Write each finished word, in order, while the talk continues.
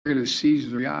going to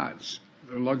seize their yachts,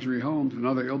 their luxury homes, and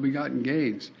other ill-begotten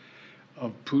gains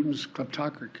of Putin's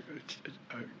kleptocracy.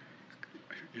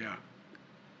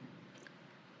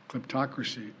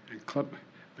 Kleptocracy and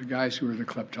the guys who are the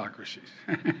kleptocracies.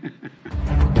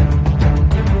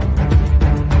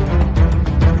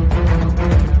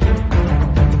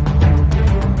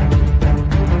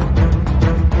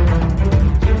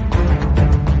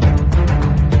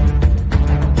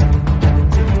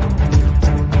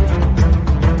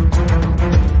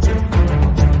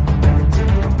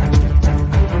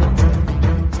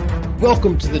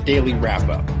 Welcome to the Daily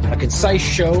Wrap-Up, a concise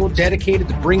show dedicated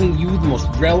to bringing you the most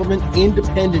relevant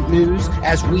independent news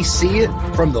as we see it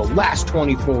from the last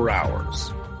 24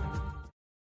 hours.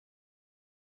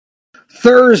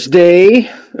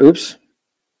 Thursday, April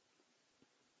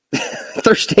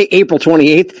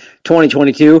 28th,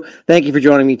 2022. Thank you for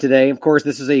joining me today. Of course,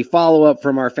 this is a follow-up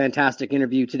from our fantastic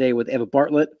interview today with Eva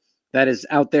Bartlett. That is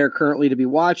out there currently to be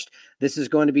watched. This is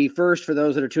going to be first for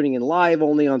those that are tuning in live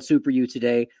only on Super U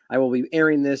today. I will be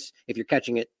airing this if you're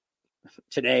catching it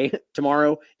today,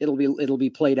 tomorrow. It'll be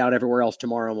played out everywhere else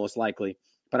tomorrow, most likely.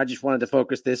 But I just wanted to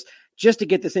focus this just to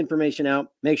get this information out.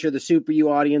 Make sure the Super U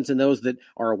audience and those that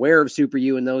are aware of Super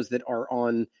U and those that are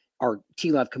on our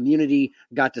TLAV community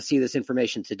got to see this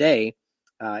information today.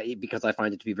 Because I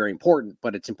find it to be very important.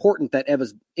 But it's important that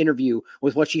Eva's interview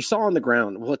with what she saw on the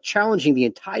ground, what challenging the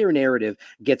entire narrative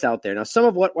gets out there. Now, some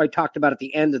of what I talked about at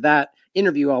the end of that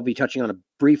interview, I'll be touching on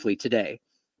briefly today.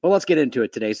 But let's get into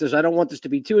it today. So I don't want this to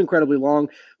be too incredibly long,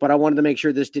 but I wanted to make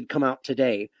sure this did come out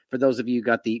today. For those of you who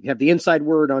have the inside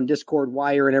word on Discord,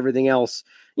 Wire, and everything else,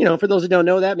 for those that don't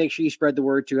know that, make sure you spread the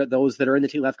word to those that are in the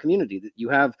TLAV community, that you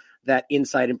have that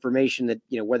inside information that,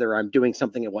 whether I'm doing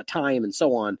something at what time and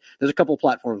so on. There's a couple of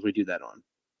platforms we do that on.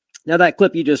 Now, that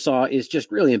clip you just saw is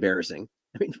just really embarrassing.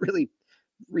 I mean, really,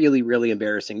 really, really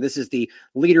embarrassing. This is the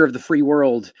leader of the free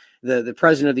world, the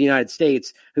president of the United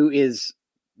States, who is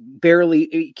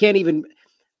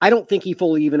I don't think he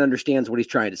fully even understands what he's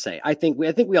trying to say. I think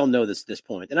we all know this at this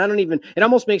point. And it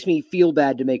almost makes me feel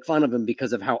bad to make fun of him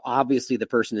because of how obviously the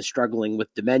person is struggling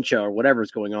with dementia or whatever is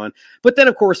going on. But then,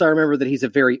 of course, I remember that he's a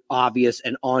very obvious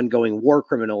and ongoing war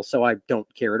criminal, so I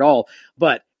don't care at all.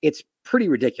 But it's pretty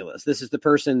ridiculous. This is the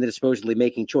person that is supposedly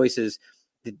making choices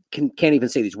that can't even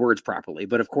say these words properly.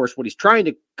 But of course, what he's trying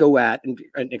to go at and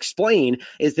explain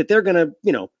is that they're going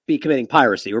to, be committing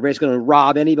piracy. We're basically going to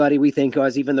rob anybody we think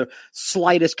has even the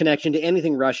slightest connection to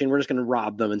anything Russian. We're just going to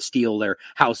rob them and steal their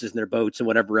houses and their boats and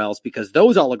whatever else, because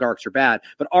those oligarchs are bad,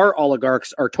 but our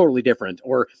oligarchs are totally different.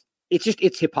 Or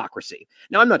it's hypocrisy.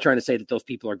 Now, I'm not trying to say that those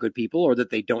people are good people or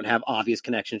that they don't have obvious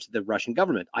connections to the Russian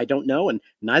government. I don't know, and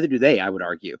neither do they, I would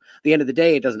argue. At the end of the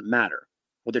day, it doesn't matter.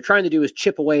 What they're trying to do is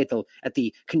chip away at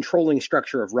the controlling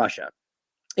structure of Russia.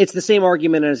 It's the same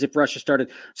argument as if Russia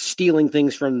started stealing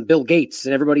things from Bill Gates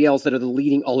and everybody else that are the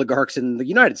leading oligarchs in the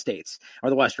United States or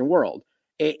the Western world.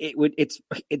 It's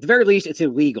at the very least, it's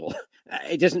illegal.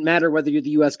 It doesn't matter whether you're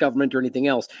the U.S. government or anything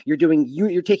else.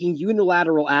 You're taking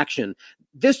unilateral action.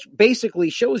 This basically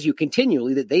shows you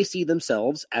continually that they see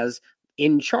themselves as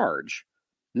in charge.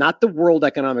 Not the World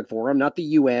Economic Forum, not the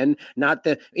UN, not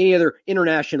any other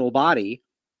international body.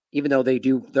 Even though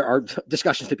there are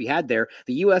discussions to be had there,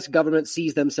 the U.S. government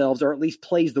sees themselves, or at least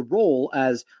plays the role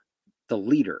as the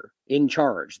leader, in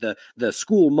charge, the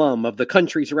school mom of the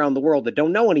countries around the world that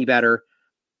don't know any better.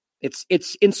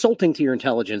 It's insulting to your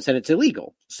intelligence, and it's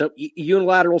illegal. So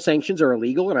unilateral sanctions are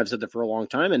illegal, and I've said that for a long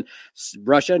time, and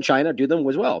Russia and China do them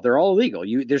as well. They're all illegal.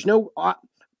 There's no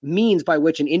means by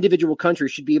which an individual country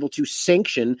should be able to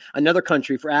sanction another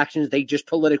country for actions they just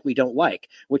politically don't like,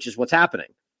 which is what's happening.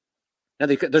 Now,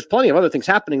 there's plenty of other things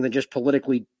happening than just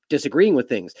politically disagreeing with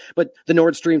things. But the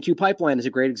Nord Stream 2 pipeline is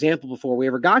a great example before we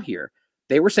ever got here.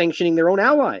 They were sanctioning their own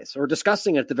allies, or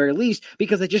discussing it at the very least,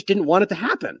 because they just didn't want it to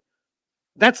happen.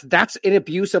 That's an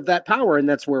abuse of that power, and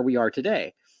that's where we are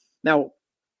today. Now,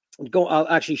 I'll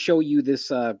actually show you this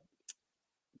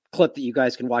clip that you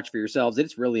guys can watch for yourselves.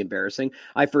 It's really embarrassing.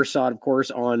 I first saw it, of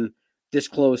course, on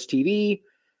Disclosed TV.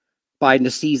 Biden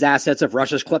to seize assets of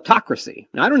Russia's kleptocracy.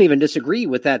 Now, I don't even disagree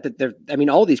with that.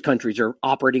 All these countries are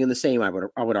operating in the same, I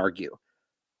would argue.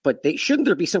 But shouldn't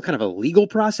there be some kind of a legal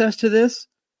process to this?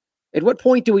 At what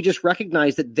point do we just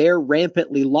recognize that they're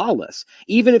rampantly lawless,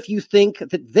 even if you think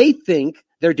that they think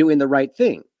they're doing the right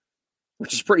thing,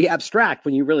 which is pretty abstract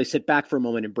when you really sit back for a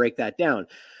moment and break that down.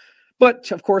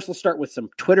 But, of course, we'll start with some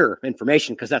Twitter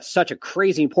information, because that's such a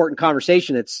crazy important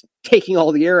conversation. It's taking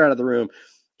all the air out of the room.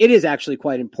 It is actually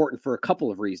quite important for a couple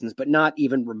of reasons, but not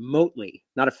even remotely,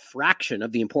 not a fraction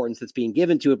of the importance that's being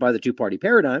given to it by the two-party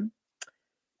paradigm.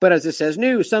 But as it says,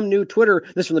 some new Twitter,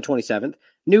 this from the 27th,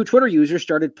 new Twitter users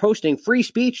started posting free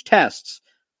speech tests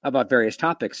about various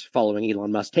topics following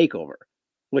Elon Musk's takeover,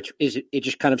 it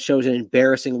just kind of shows an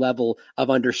embarrassing level of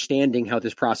understanding how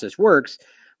this process works.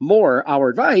 More, our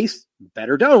advice,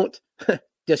 better don't.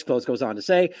 Disclose goes on to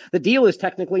say, the deal is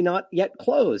technically not yet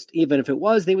closed. Even if it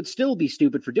was, they would still be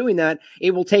stupid for doing that.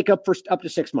 It will take up to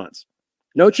 6 months.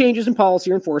 No changes in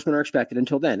policy or enforcement are expected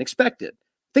until then. Expected.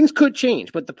 Things could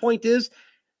change, but the point is,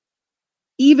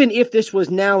 even if this was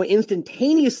now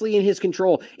instantaneously in his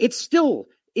control, it's still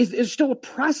there's still a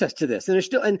process to this.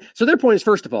 And so their point is,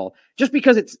 first of all, just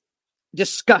because it's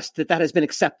discussed that has been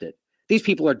accepted, these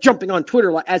people are jumping on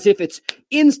Twitter as if it's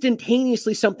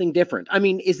instantaneously something different. I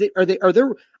mean,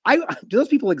 do those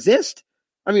people exist?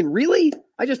 I mean, really?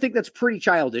 I just think that's pretty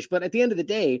childish. But at the end of the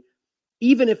day,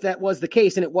 even if that was the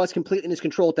case and it was completely in his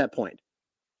control at that point,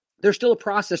 there's still a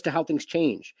process to how things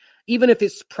change. Even if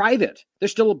it's private,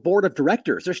 there's still a board of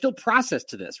directors. There's still process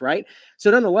to this, right? So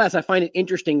nonetheless, I find it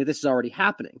interesting that this is already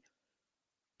happening.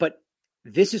 But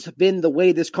this has been the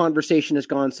way this conversation has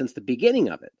gone since the beginning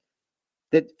of it.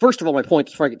 That, first of all, my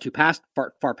point, before I get too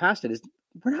far past it, is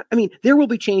there will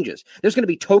be changes. There's going to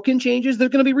be token changes. There's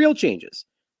going to be real changes.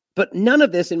 But none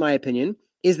of this, in my opinion,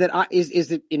 is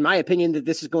in my opinion, that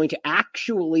this is going to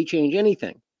actually change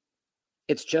anything.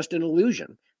 It's just an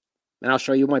illusion. And I'll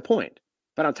show you my point.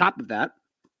 But on top of that,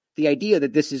 the idea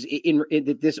that this is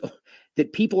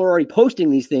that people are already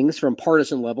posting these things from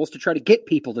partisan levels to try to get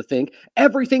people to think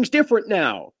everything's different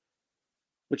now,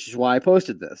 which is why I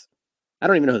posted this. I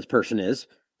don't even know who this person is,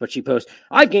 but she posts,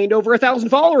 I've gained over 1,000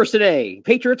 followers today.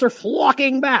 Patriots are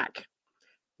flocking back.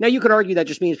 Now, you could argue that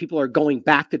just means people are going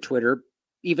back to Twitter,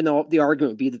 even though the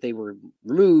argument would be that they were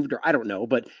removed, or I don't know,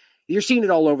 but you're seeing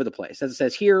it all over the place. As it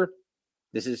says here,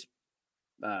 this is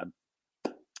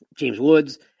James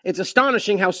Woods. It's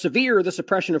astonishing how severe the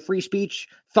suppression of free speech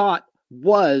thought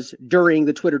was during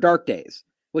the Twitter dark days,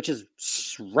 which is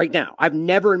right now. I've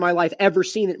never in my life ever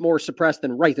seen it more suppressed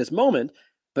than right this moment.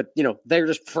 But, they're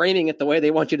just framing it the way they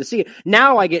want you to see it.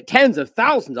 Now I get tens of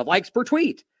thousands of likes per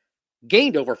tweet.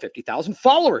 Gained over 50,000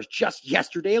 followers just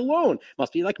yesterday alone.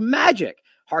 Must be like magic.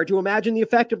 Hard to imagine the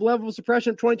effective level of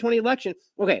suppression of 2020 election.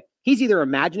 Okay, he's either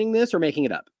imagining this or making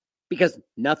it up. Because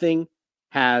nothing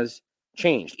has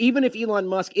changed. Even if Elon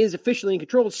Musk is officially in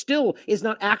control, it still is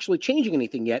not actually changing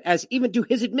anything yet, as even to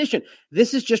his admission.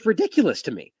 This is just ridiculous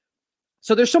to me.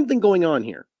 So there's something going on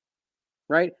here,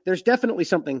 right? There's definitely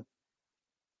something.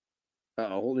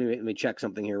 Let me check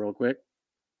something here real quick.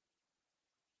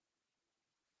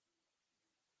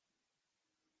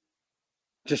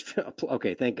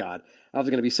 Okay, thank God. I was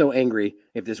going to be so angry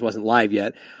if this wasn't live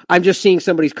yet. I'm just seeing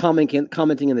somebody's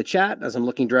commenting in the chat as I'm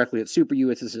looking directly at Super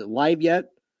U. Is it live yet?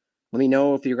 Let me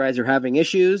know if you guys are having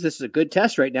issues. This is a good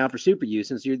test right now for Super U,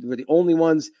 since we're the only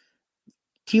ones.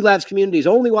 T-Labs community is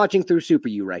only watching through Super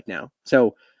U right now.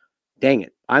 So, dang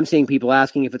it. I'm seeing people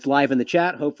asking if it's live in the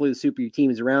chat. Hopefully the Super U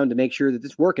team is around to make sure that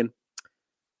it's working.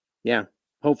 Yeah,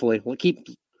 hopefully. We'll keep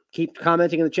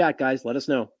commenting in the chat, guys. Let us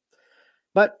know.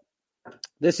 But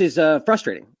this is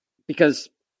frustrating because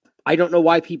I don't know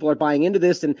why people are buying into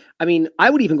this. And I mean, I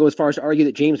would even go as far as to argue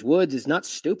that James Woods is not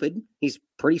stupid. He's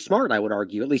pretty smart, I would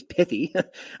argue, at least pithy.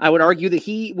 I would argue that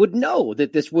he would know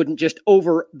that this wouldn't just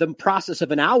over the process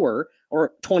of an hour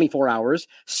or 24 hours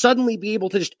suddenly be able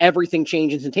to just everything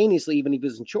change instantaneously, even if he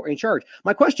was in charge.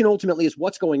 My question ultimately is,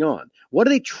 what's going on? What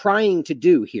are they trying to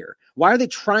do here? Why are they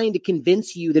trying to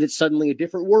convince you that it's suddenly a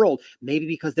different world? Maybe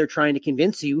because they're trying to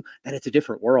convince you that it's a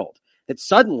different world. That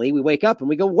suddenly we wake up and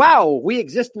we go, wow, we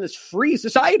exist in this free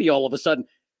society all of a sudden.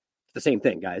 It's the same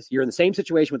thing, guys. You're in the same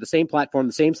situation with the same platform,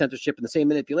 the same censorship, and the same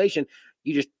manipulation.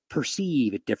 You just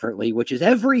perceive it differently, which is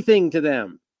everything to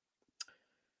them.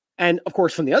 And, of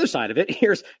course, from the other side of it,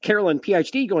 here's Carolyn,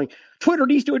 PhD, going, Twitter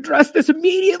needs to address this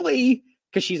immediately,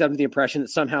 because she's under the impression that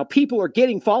somehow people are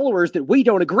getting followers that we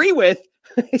don't agree with.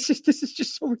 This is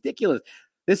just so ridiculous.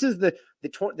 This is the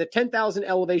 10,000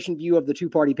 elevation view of the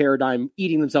two-party paradigm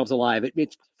eating themselves alive.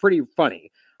 It's pretty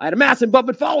funny. I had a massive bump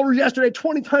in followers yesterday,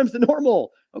 20 times the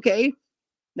normal. Okay.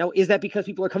 Now, is that because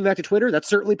people are coming back to Twitter? That's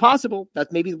certainly possible.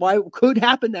 That's maybe why it could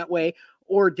happen that way.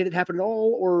 Or did it happen at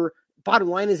all? Or bottom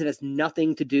line is it has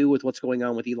nothing to do with what's going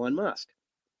on with Elon Musk.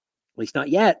 At least not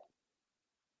yet.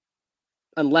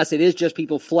 Unless it is just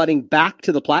people flooding back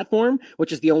to the platform,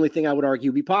 which is the only thing I would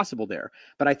argue be possible there.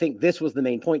 But I think this was the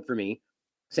main point for me,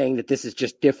 saying that this is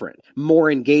just different, more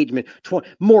engagement,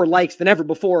 more likes than ever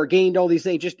before, gained all these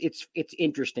things. Just it's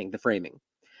interesting, the framing.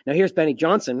 Now here's Benny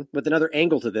Johnson with another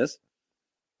angle to this.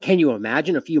 Can you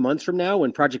imagine a few months from now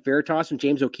when Project Veritas and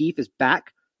James O'Keefe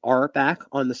are back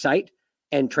on the site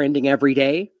and trending every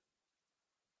day?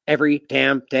 every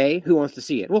damn day. Who wants to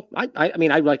see it? Well, I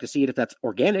mean, I'd like to see it if that's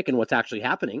organic and what's actually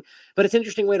happening, but it's an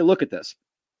interesting way to look at this.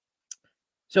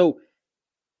 So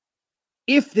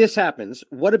if this happens,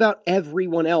 what about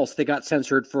everyone else that got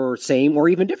censored for same or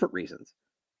even different reasons?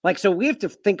 Like, so we have to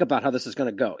think about how this is going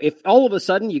to go. If all of a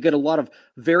sudden you get a lot of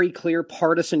very clear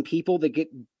partisan people that get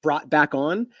brought back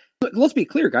on, let's be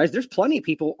clear, guys, there's plenty of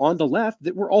people on the left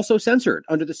that were also censored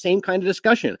under the same kind of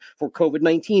discussion for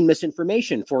COVID-19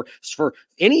 misinformation, for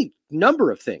any number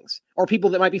of things, or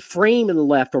people that might be framed in the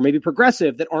left or maybe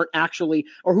progressive that aren't actually,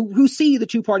 or who see the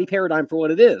two-party paradigm for what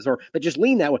it is, or that just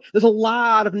lean that way. There's a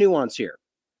lot of nuance here.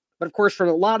 But of course, from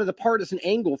a lot of the partisan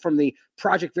angle, from the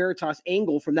Project Veritas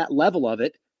angle, from that level of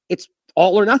it, it's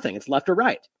all or nothing. It's left or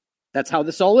right. That's how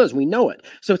this all is. We know it.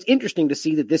 So it's interesting to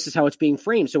see that this is how it's being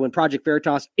framed. So when Project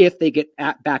Veritas, if they get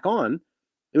back on,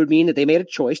 it would mean that they made a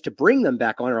choice to bring them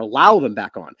back on or allow them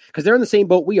back on, because they're in the same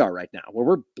boat we are right now, where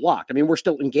we're blocked. I mean, we're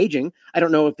still engaging. I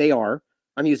don't know if they are.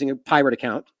 I'm using a pirate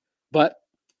account, but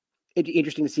it's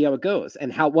interesting to see how it goes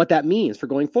and what that means for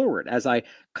going forward, as I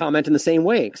comment in the same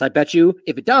way. Because I bet you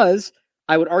if it does,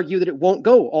 I would argue that it won't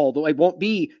go all the way. It won't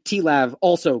be TLAV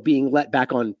also being let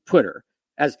back on Twitter.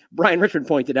 As Brian Richmond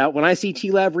pointed out, when I see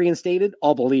TLAV reinstated,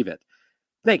 I'll believe it.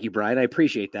 Thank you, Brian. I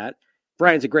appreciate that.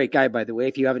 Brian's a great guy, by the way.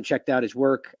 If you haven't checked out his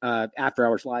work, After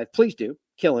Hours Live, please do.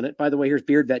 Killing it. By the way, here's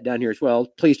Beard Vet down here as well.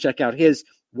 Please check out his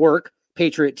work,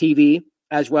 Patriot TV,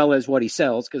 as well as what he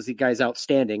sells, because the guy's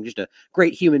outstanding. Just a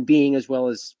great human being as well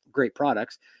as great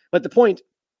products. But the point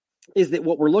is that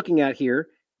what we're looking at here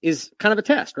is kind of a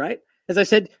test, right? As I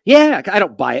said, yeah, I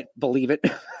don't buy it, believe it.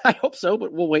 I hope so,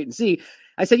 but we'll wait and see.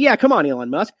 I said, yeah, come on, Elon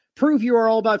Musk. Prove you are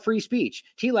all about free speech.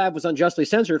 TLAV was unjustly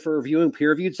censored for reviewing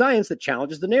peer-reviewed science that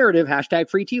challenges the narrative. Hashtag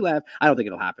free TLAV. I don't think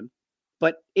it'll happen.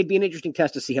 But it'd be an interesting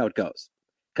test to see how it goes.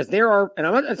 Because there are,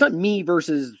 and it's not me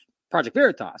versus Project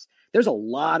Veritas. There's a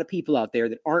lot of people out there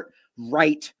that aren't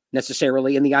right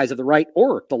necessarily in the eyes of the right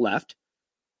or the left,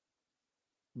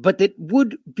 but that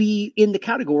would be in the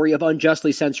category of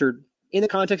unjustly censored in the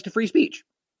context of free speech.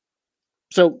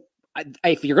 So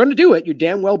if you're going to do it, you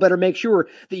damn well better make sure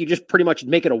that you just pretty much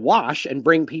make it a wash and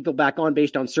bring people back on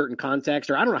based on certain context,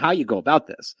 or I don't know how you go about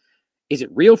this. Is it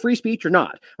real free speech or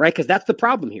not? Right? Because that's the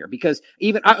problem here. Because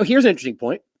even here's an interesting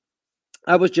point.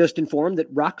 I was just informed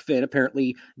that Rockfin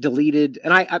apparently deleted,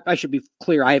 and I should be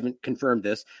clear, I haven't confirmed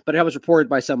this, but I was reported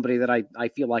by somebody that I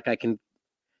feel like I can,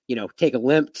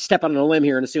 step on a limb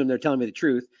here and assume they're telling me the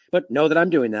truth, but know that I'm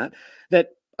doing that. That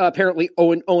apparently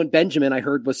Owen Benjamin, I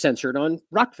heard, was censored on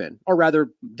Rockfin, or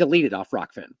rather deleted off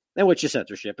Rockfin, and which is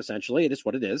censorship, essentially. It is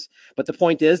what it is. But the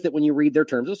point is that when you read their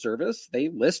terms of service, they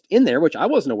list in there, which I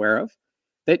wasn't aware of,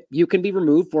 that you can be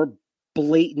removed for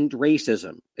blatant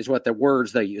racism, is what the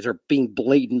words they use, are being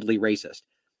blatantly racist,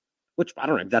 which I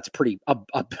don't know, that's pretty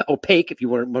opaque if you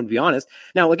want to be honest.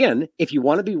 Now, again, if you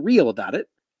want to be real about it,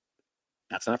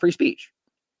 that's not free speech.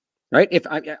 Right? If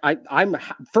I'm the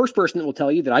first person that will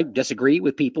tell you that I disagree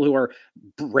with people who are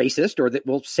racist or that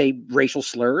will say racial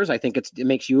slurs, I think it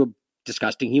makes you a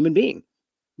disgusting human being.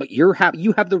 But you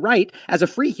have the right as a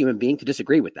free human being to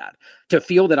disagree with that, to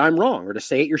feel that I'm wrong or to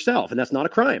say it yourself, and that's not a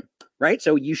crime, right?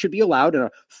 So you should be allowed in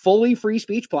a fully free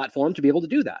speech platform to be able to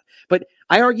do that. But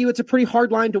I argue it's a pretty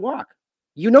hard line to walk.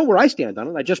 You know where I stand on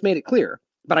it. I just made it clear.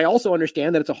 But I also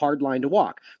understand that it's a hard line to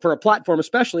walk for a platform,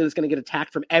 especially that's going to get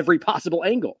attacked from every possible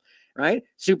angle. Right?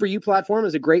 Super U platform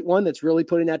is a great one that's really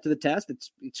putting that to the test. It's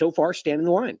so far standing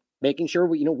the line, making sure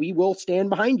we will stand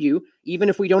behind you, even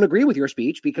if we don't agree with your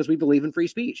speech, because we believe in free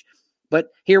speech. But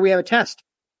here we have a test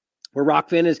where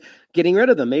Rockfin is getting rid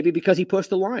of them, maybe because he pushed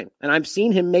the line. And I've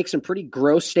seen him make some pretty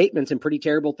gross statements and pretty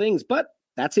terrible things, but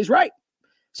that's his right.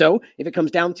 So if it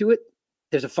comes down to it,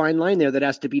 there's a fine line there that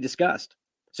has to be discussed.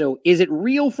 So is it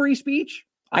real free speech?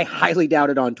 I highly doubt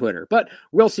it on Twitter, but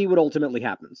we'll see what ultimately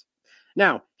happens.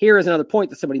 Now, here is another point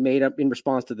that somebody made up in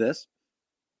response to this.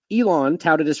 Elon,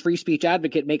 touted as free speech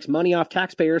advocate, makes money off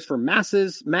taxpayers for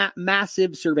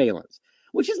massive surveillance,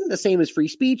 which isn't the same as free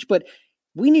speech, but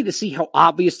we need to see how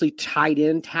obviously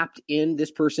tapped in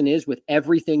this person is with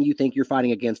everything you think you're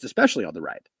fighting against, especially on the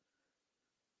right.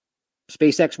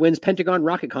 SpaceX wins Pentagon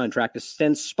rocket contract to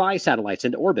send spy satellites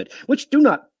into orbit, which do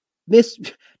not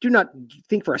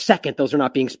think for a second those are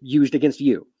not being used against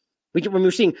you. When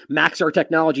we're seeing Maxar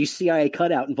Technologies CIA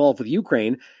cutout involved with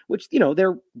Ukraine, which,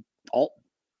 they're all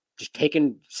just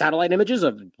taking satellite images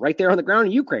of right there on the ground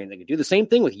in Ukraine. They can do the same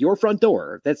thing with your front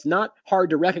door. That's not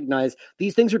hard to recognize.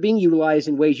 These things are being utilized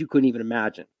in ways you couldn't even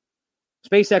imagine.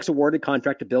 SpaceX awarded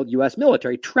contract to build U.S.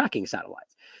 military tracking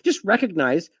satellites. just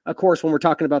recognize, of course, when we're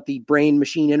talking about the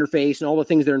brain-machine interface and all the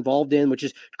things they're involved in, which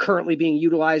is currently being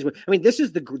utilized. I mean, this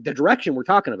is the direction we're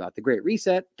talking about, the Great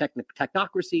Reset,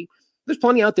 technocracy. There's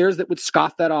plenty out there that would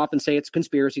scoff that off and say it's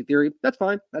conspiracy theory. That's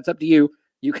fine. That's up to you.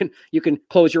 You can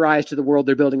close your eyes to the world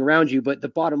they're building around you. But the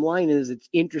bottom line is it's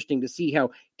interesting to see how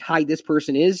tied this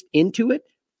person is into it.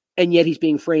 And yet he's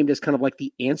being framed as kind of like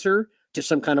the answer to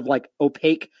some kind of like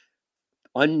opaque,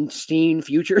 unseen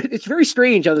future. It's very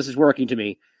strange how this is working to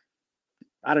me.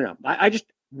 I don't know. I just,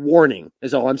 warning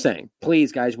is all I'm saying.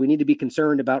 Please, guys, we need to be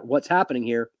concerned about what's happening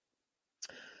here.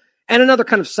 And another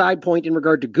kind of side point in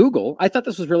regard to Google, I thought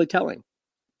this was really telling.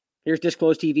 Here's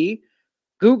Disclosed TV.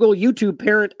 Google YouTube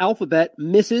parent Alphabet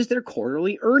misses their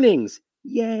quarterly earnings.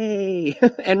 Yay.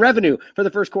 And revenue for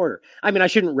the first quarter. I mean, I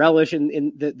shouldn't relish in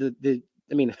the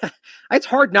I mean, it's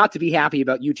hard not to be happy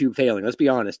about YouTube failing. Let's be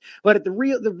honest. But the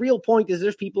real point is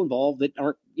there's people involved that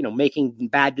aren't, making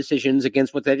bad decisions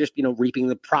against what they're just, reaping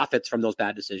the profits from those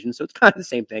bad decisions. So it's kind of the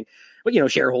same thing, but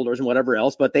shareholders and whatever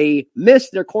else, but they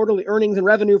missed their quarterly earnings and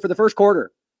revenue for the first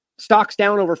quarter. Stocks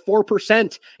down over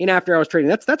 4% in after hours trading.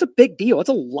 That's a big deal. That's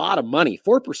a lot of money.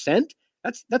 4%.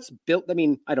 That's built. I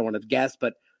mean, I don't want to guess,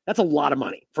 but that's a lot of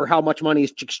money for how much money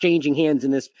is exchanging hands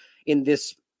in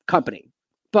this company.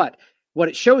 But what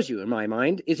it shows you, in my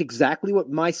mind, is exactly what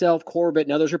myself, Corbett,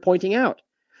 and others are pointing out.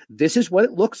 This is what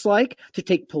it looks like to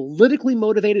take politically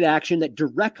motivated action that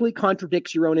directly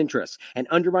contradicts your own interests and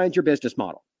undermines your business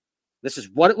model. This is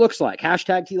what it looks like.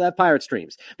 Hashtag TLAV Pirate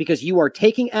Streams. Because you are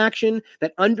taking action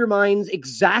that undermines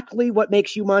exactly what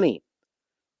makes you money.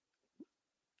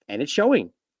 And it's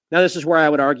showing. Now, this is where I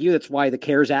would argue that's why the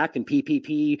CARES Act and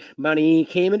PPP money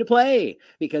came into play,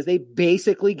 because they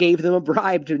basically gave them a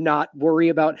bribe to not worry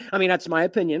about, that's my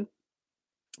opinion,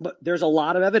 but there's a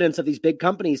lot of evidence of these big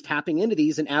companies tapping into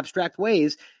these in abstract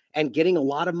ways and getting a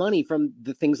lot of money from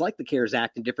the things like the CARES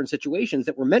Act in different situations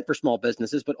that were meant for small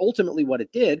businesses. But ultimately what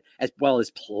it did, as well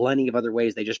as plenty of other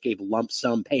ways, they just gave lump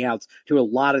sum payouts to a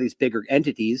lot of these bigger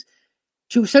entities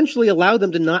to essentially allow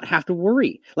them to not have to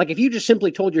worry. Like if you just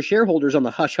simply told your shareholders on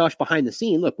the hush-hush behind the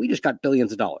scene, look, we just got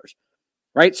billions of dollars,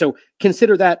 right? So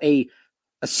consider that a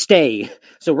stay.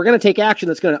 So we're going to take action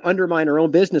that's going to undermine our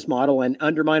own business model and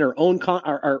undermine our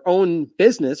own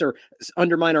business, or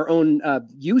undermine our own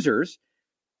users.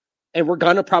 And we're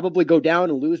going to probably go down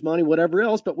and lose money, whatever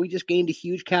else, but we just gained a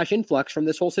huge cash influx from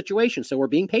this whole situation. So we're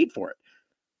being paid for it.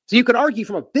 So you could argue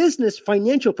from a business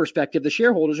financial perspective, the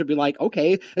shareholders would be like,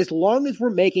 okay, as long as we're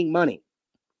making money.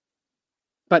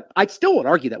 But I still would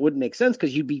argue that wouldn't make sense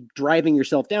because you'd be driving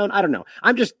yourself down. I don't know.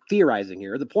 I'm just theorizing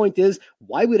here. The point is,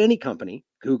 why would any company,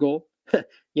 Google,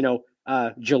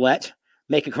 Gillette,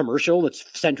 make a commercial that's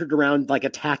centered around like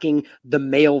attacking the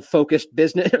male-focused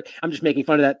business? I'm just making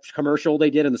fun of that commercial they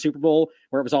did in the Super Bowl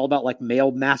where it was all about like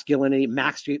male masculinity,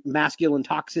 masculine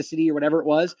toxicity or whatever it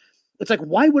was. It's like,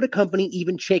 why would a company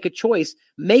even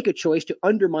make a choice to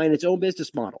undermine its own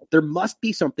business model? There must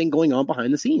be something going on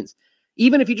behind the scenes.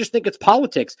 Even if you just think it's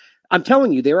politics, I'm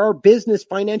telling you, there are business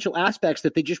financial aspects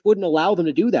that they just wouldn't allow them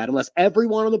to do that unless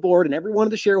everyone on the board and every one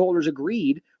of the shareholders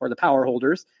agreed, or the power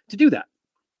holders, to do that.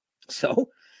 So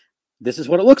this is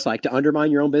what it looks like to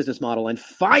undermine your own business model. And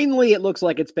finally, it looks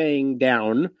like it's paying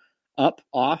down, up,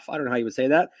 off. I don't know how you would say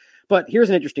that. But here's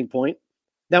an interesting point.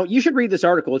 Now, you should read this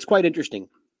article. It's quite interesting.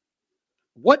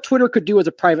 What Twitter could do as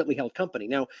a privately held company.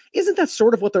 Now, isn't that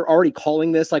sort of what they're already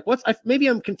calling this? Like, maybe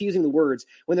I'm confusing the words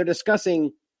when they're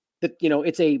discussing that,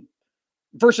 it's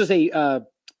a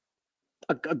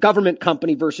government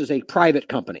company versus a private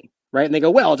company, right? And they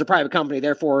go, well, it's a private company,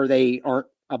 therefore they aren't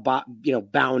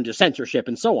bound to censorship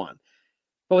and so on.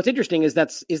 But what's interesting is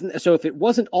so if it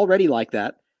wasn't already like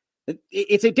that,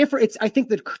 it's a different. I think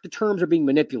that the terms are being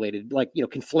manipulated, like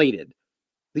conflated.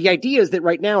 The idea is that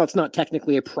right now it's not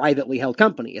technically a privately held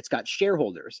company. It's got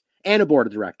shareholders and a board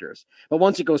of directors. But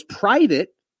once it goes private,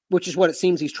 which is what it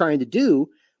seems he's trying to do,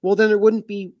 well, then there wouldn't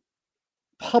be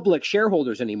public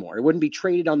shareholders anymore. It wouldn't be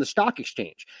traded on the stock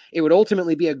exchange. It would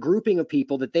ultimately be a grouping of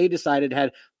people that they decided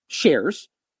had shares.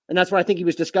 And that's what I think he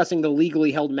was discussing, the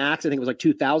legally held max. I think it was like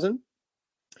 2,000.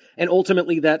 And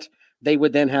ultimately that they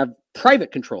would then have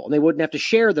private control and they wouldn't have to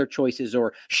share their choices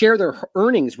or share their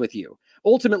earnings with you.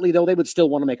 Ultimately, though, they would still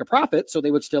want to make a profit. So they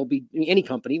would still be, any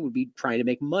company would be trying to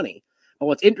make money. But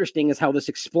what's interesting is how this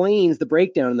explains the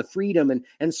breakdown and the freedom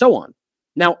and so on.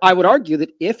 Now, I would argue that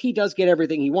if he does get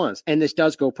everything he wants and this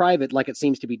does go private like it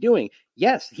seems to be doing,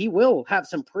 yes, he will have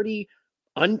some pretty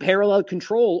unparalleled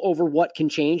control over what can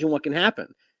change and what can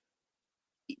happen,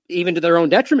 even to their own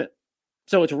detriment.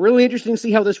 So it's really interesting to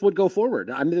see how this would go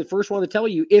forward. I'm the first one to tell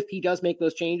you if he does make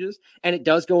those changes and it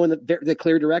does go in the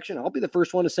clear direction, I'll be the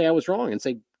first one to say I was wrong and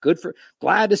say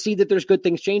glad to see that there's good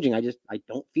things changing. I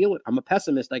don't feel it. I'm a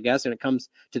pessimist, I guess, when it comes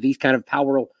to these kind of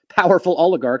powerful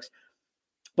oligarchs.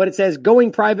 But it says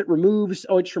going private removes.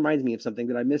 Oh, it just reminds me of something.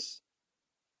 Did I miss?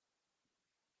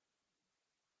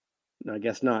 No, I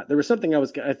guess not. There was something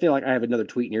I feel like I have another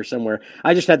tweet in here somewhere.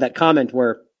 I just had that comment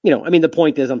where, the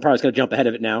point is, I'm probably just going to jump ahead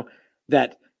of it now,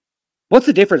 that what's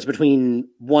the difference between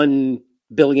one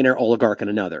billionaire oligarch and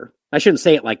another? I shouldn't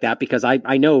say it like that because I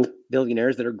know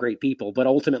billionaires that are great people, but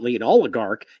ultimately an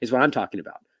oligarch is what I'm talking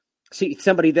about. See,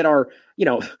 somebody that are,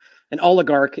 an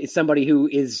oligarch is somebody who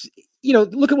is,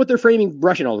 look at what they're framing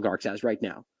Russian oligarchs as right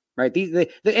now. Right. And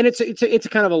it's a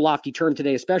kind of a lofty term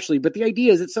today, especially. But the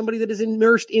idea is it's somebody that is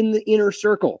immersed in the inner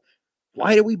circle.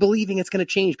 Why are we believing it's going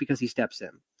to change because he steps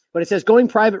in? But it says going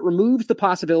private removes the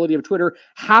possibility of Twitter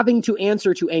having to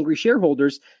answer to angry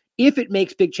shareholders if it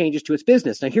makes big changes to its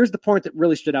business. Now, here's the point that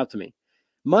really stood out to me.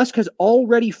 Musk has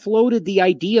already floated the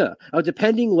idea of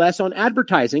depending less on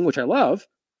advertising, which I love,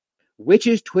 which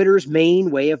is Twitter's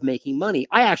main way of making money.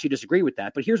 I actually disagree with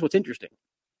that. But here's what's interesting.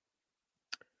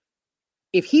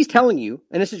 If he's telling you,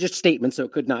 and this is just statement, so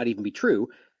it could not even be true,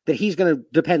 that he's going to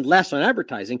depend less on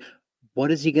advertising, what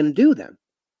is he going to do then?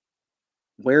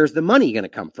 Where's the money going to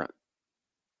come from?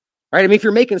 Right? I mean, if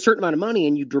you're making a certain amount of money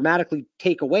and you dramatically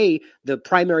take away the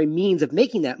primary means of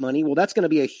making that money, well, that's going to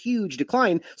be a huge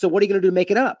decline. So what are you going to do to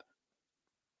make it up?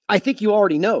 I think you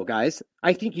already know, guys.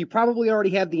 I think you probably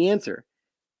already have the answer.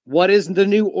 What is the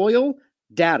new oil?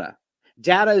 Data.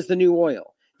 Data is the new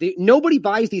oil. Nobody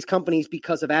buys these companies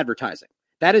because of advertising.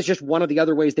 That is just one of the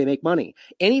other ways they make money.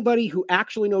 Anybody who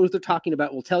actually knows what they're talking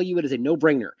about will tell you it is a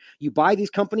no-brainer. You buy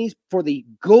these companies for the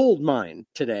gold mine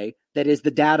today that is the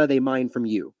data they mine from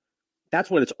you. That's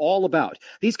what it's all about.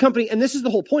 These companies, and this is the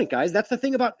whole point, guys. That's the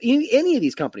thing about any of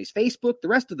these companies, Facebook, the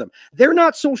rest of them. They're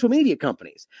not social media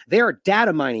companies. They are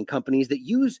data mining companies that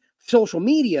use social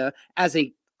media as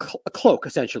a cloak,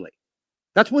 essentially.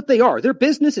 That's what they are. Their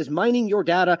business is mining your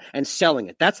data and selling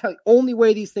it. That's the only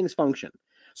way these things function.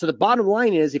 So the bottom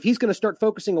line is, if he's going to start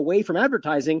focusing away from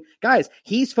advertising, guys,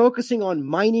 he's focusing on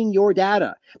mining your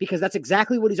data because that's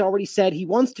exactly what he's already said he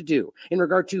wants to do in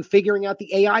regard to figuring out the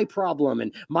AI problem.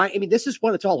 And this is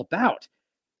what it's all about.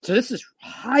 So this is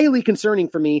highly concerning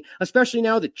for me, especially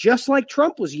now that just like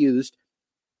Trump was used,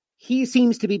 he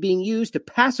seems to be being used to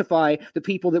pacify the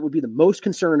people that would be the most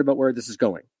concerned about where this is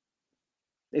going.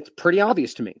 It's pretty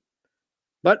obvious to me,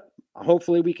 but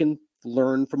hopefully we can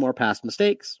learn from our past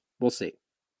mistakes. We'll see.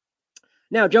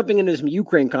 Now, jumping into some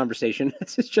Ukraine conversation,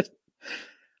 this is just,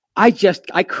 I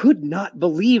could not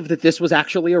believe that this was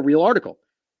actually a real article.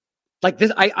 Like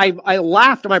this, I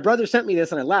laughed. My brother sent me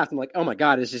this and I laughed. I'm like, oh my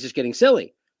God, this is just getting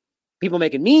silly. People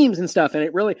making memes and stuff.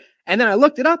 And then I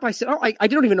looked it up. I said, I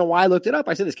don't even know why I looked it up.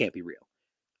 I said, this can't be real.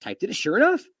 Typed it. Sure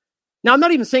enough. Now, I'm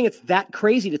not even saying it's that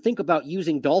crazy to think about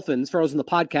using dolphins. For those in the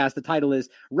podcast, the title is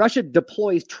Russia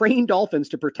Deploys Trained Dolphins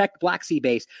to Protect Black Sea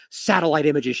Base. Satellite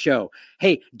images show.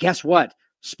 Hey, guess what?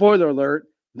 Spoiler alert.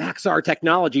 Maxar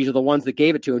Technologies are the ones that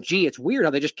gave it to him. Gee, it's weird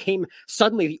how they just came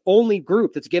suddenly the only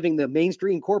group that's giving the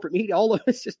mainstream corporate media. All of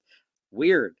it's just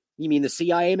weird. You mean the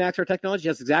CIA Maxar Technology?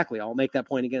 Yes, exactly. I'll make that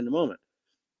point again in a moment.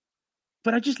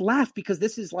 But I just laughed because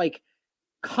this is like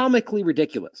comically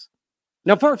ridiculous.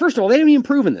 Now, first of all, they haven't even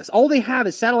proven this. All they have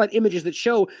is satellite images that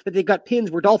show that they've got pins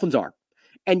where dolphins are.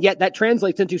 And yet that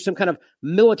translates into some kind of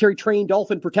military trained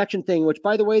dolphin protection thing, which,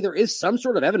 by the way, there is some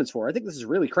sort of evidence for. I think this is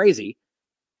really crazy.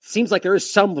 Seems like there is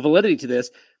some validity to this.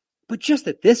 But just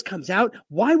that this comes out,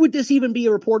 why would this even be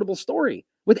a reportable story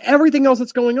with everything else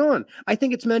that's going on? I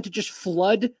think it's meant to just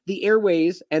flood the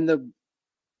airways and the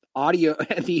audio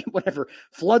and the whatever,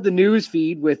 flood the news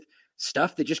feed with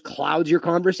stuff that just clouds your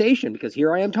conversation, because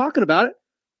here I am talking about it.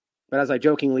 But as I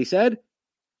jokingly said,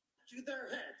 to their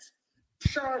heads,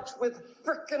 sharks with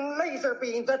frickin' laser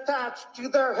beams attached to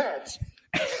their heads.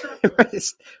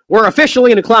 We're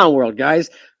officially in a clown world,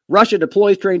 guys. Russia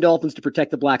deploys trained dolphins to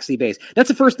protect the Black Sea base. That's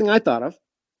the first thing I thought of.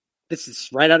 This is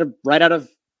right out of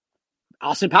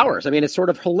Austin Powers. I mean, it's sort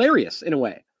of hilarious in a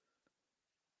way.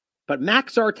 But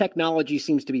Maxar Technology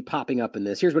seems to be popping up in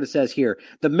this. Here's what it says here.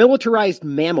 The militarized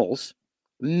mammals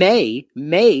may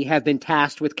have been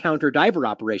tasked with counter-diver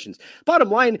operations. Bottom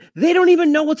line, they don't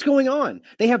even know what's going on.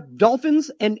 They have dolphins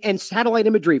and satellite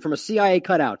imagery from a CIA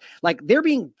cutout. Like, they're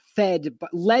being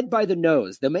led by the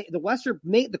nose.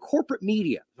 The corporate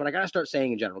media, what I got to start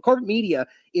saying in general, corporate media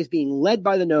is being led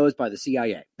by the nose by the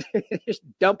CIA. Just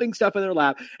dumping stuff in their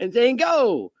lap and saying,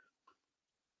 go.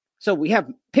 So we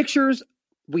have pictures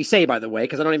we say, by the way,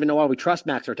 because I don't even know why we trust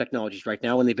Maxar Technologies right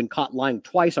now when they've been caught lying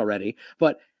twice already,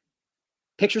 but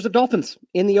pictures of dolphins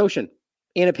in the ocean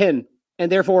in a pin.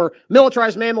 And therefore,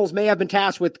 militarized mammals may have been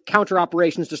tasked with counter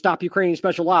operations to stop Ukrainian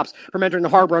special ops from entering the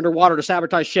harbor underwater to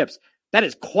sabotage ships. That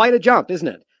is quite a jump, isn't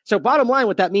it? So bottom line,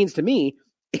 what that means to me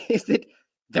is that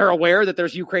they're aware that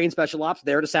there's Ukraine special ops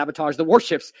there to sabotage the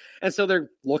warships. And so they're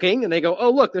looking and they go, oh,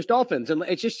 look, there's dolphins. And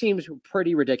it just seems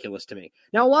pretty ridiculous to me.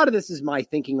 Now, a lot of this is my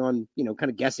thinking on,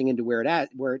 kind of guessing into where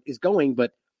it is going.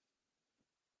 But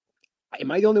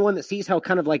am I the only one that sees how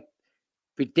kind of like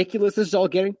ridiculous this is all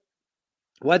getting?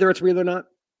 Whether it's real or not,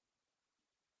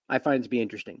 I find it to be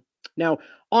interesting. Now,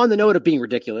 on the note of being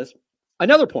ridiculous,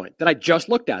 another point that I just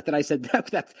looked at that I said,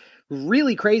 that's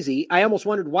really crazy. I almost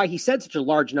wondered why he said such a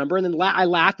large number. And then I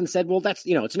laughed and said, well, that's,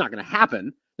 it's not going to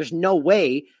happen. There's no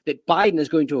way that Biden is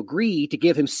going to agree to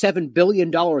give him $7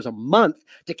 billion a month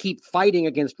to keep fighting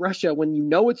against Russia when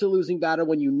it's a losing battle,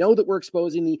 when that we're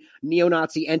exposing the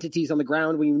neo-Nazi entities on the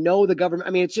ground, when the government.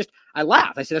 I mean, it's just, I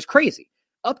laughed. I said, that's crazy.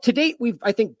 Up to date, we've,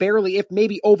 I think, barely, if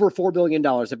maybe over $4 billion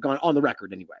have gone on the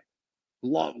record anyway.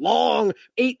 Long,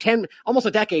 8, 10, almost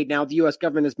a decade now, the U.S.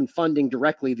 government has been funding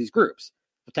directly these groups.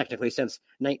 Well, technically since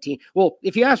 19. Well,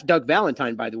 if you ask Doug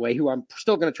Valentine, by the way, who I'm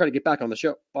still going to try to get back on the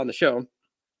show,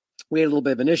 we had a little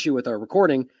bit of an issue with our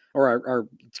recording or our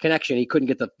connection. He couldn't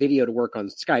get the video to work on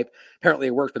Skype. Apparently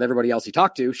it worked with everybody else he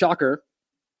talked to. Shocker.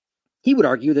 He would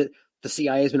argue that the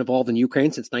CIA has been involved in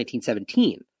Ukraine since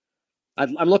 1917.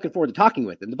 I'm looking forward to talking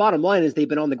with them. The bottom line is they've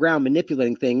been on the ground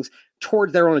manipulating things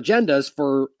towards their own agendas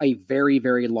for a very,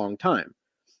 very long time.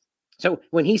 So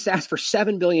when he asked for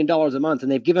 $7 billion a month and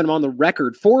they've given him on the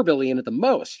record $4 billion at the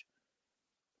most,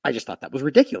 I just thought that was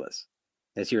ridiculous.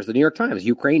 As here's the New York Times.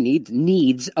 Ukraine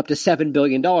needs up to $7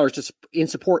 billion in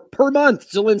support per month,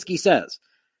 Zelensky says.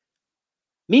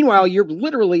 Meanwhile, you're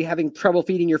literally having trouble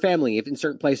feeding your family in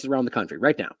certain places around the country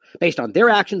right now, based on their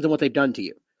actions and what they've done to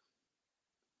you.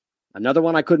 Another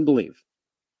one I couldn't believe.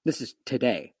 This is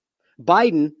today.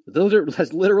 Biden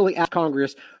has literally asked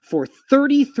Congress for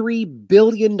 $33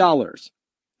 billion to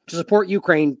support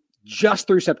Ukraine just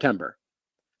through September.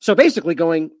 So basically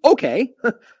going, okay,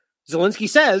 Zelensky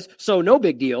says, so no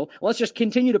big deal. Let's just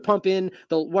continue to pump in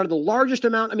one of the largest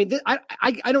amount. I mean,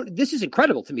 this is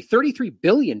incredible to me. $33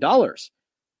 billion.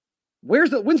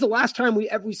 When's the last time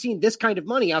we've seen this kind of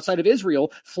money outside of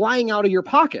Israel flying out of your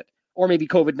pocket? Or maybe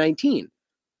COVID-19.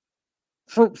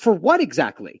 For what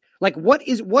exactly? Like,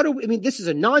 this is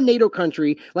a non-NATO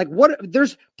country. Like,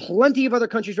 there's plenty of other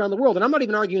countries around the world. And I'm not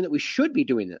even arguing that we should be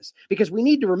doing this because we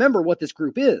need to remember what this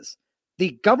group is.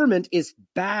 The government is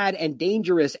bad and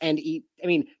dangerous and,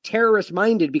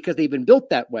 terrorist-minded because they've been built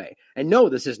that way. And no,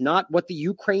 this is not what the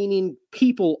Ukrainian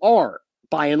people are,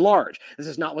 by and large. This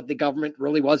is not what the government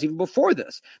really was even before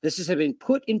this. This has been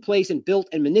put in place and built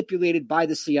and manipulated by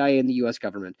the CIA and the U.S.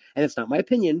 government. And it's not my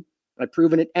opinion. I've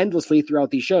proven it endlessly throughout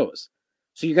these shows.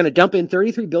 So you're going to dump in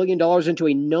 $33 billion into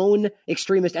a known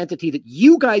extremist entity that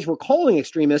you guys were calling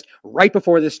extremist right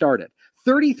before this started.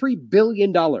 $33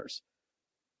 billion.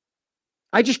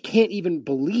 I just can't even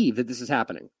believe that this is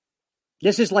happening.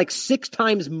 This is like 6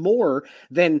 times more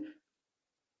than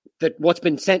what's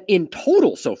been sent in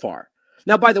total so far.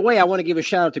 Now, by the way, I want to give a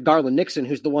shout out to Garland Nixon,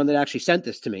 who's the one that actually sent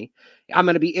this to me. I'm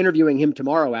going to be interviewing him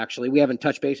tomorrow, actually. We haven't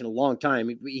touched base in a long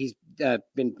time. He's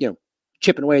been,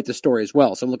 chipping away at the story as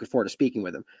well. So I'm looking forward to speaking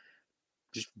with him.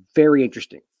 Just very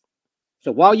interesting.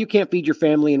 So while you can't feed your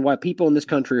family and why people in this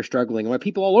country are struggling, and why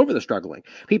people all over are struggling,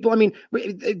 people can't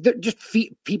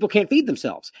feed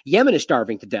themselves. Yemen is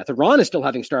starving to death. Iran is still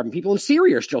having starving. People in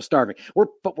Syria are still starving.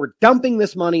 But we're dumping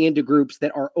this money into groups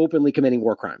that are openly committing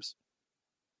war crimes.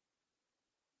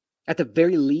 At the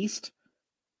very least,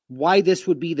 why this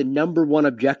would be the number one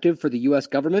objective for the U.S.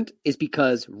 government is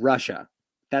because Russia.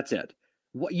 That's it.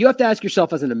 You have to ask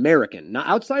yourself as an American, not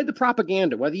outside the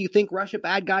propaganda, whether you think Russia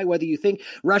bad guy, whether you think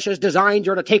Russia's designs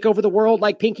are to take over the world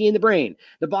like Pinky in the Brain.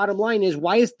 The bottom line is,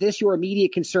 why is this your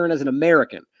immediate concern as an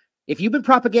American? If you've been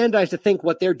propagandized to think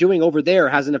what they're doing over there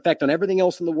has an effect on everything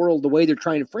else in the world, the way they're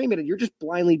trying to frame it, and you're just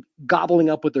blindly gobbling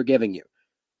up what they're giving you.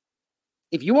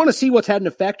 If you want to see what's had an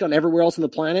effect on everywhere else on the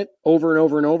planet over and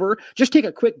over and over, just take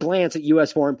a quick glance at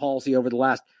U.S. foreign policy over the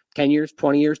last 10 years,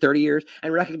 20 years, 30 years,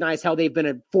 and recognize how they've been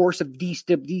a force of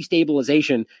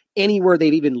destabilization anywhere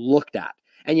they've even looked at.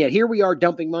 And yet here we are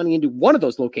dumping money into one of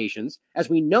those locations, as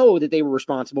we know that they were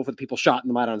responsible for the people shot in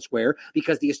the Maidan Square,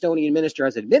 because the Estonian minister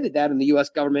has admitted that, and the U.S.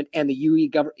 government and the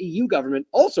EU government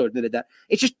also admitted that.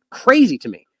 It's just crazy to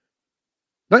me.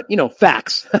 But,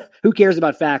 facts. Who cares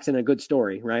about facts in a good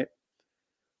story, right?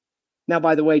 Now,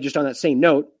 by the way, just on that same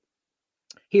note,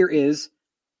 here is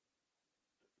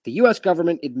the U.S.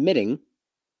 government admitting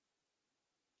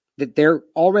that they're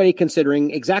already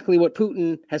considering exactly what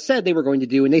Putin has said they were going to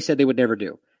do, and they said they would never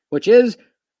do, which is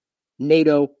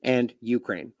NATO and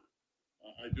Ukraine.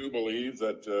 I do believe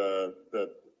that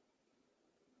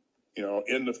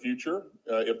in the future,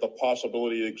 if the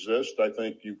possibility exists, I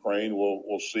think Ukraine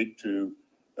will seek to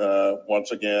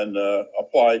once again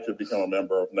apply to become a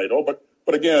member of NATO.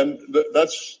 But again,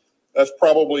 that's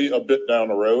probably a bit down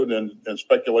the road, and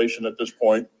speculation at this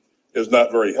point is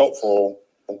not very helpful.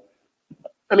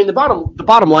 I mean, the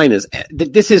bottom line is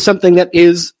that this is something that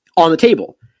is on the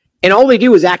table. And all they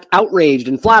do is act outraged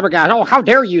and flabbergasted. Oh, how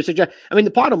dare you suggest? I mean,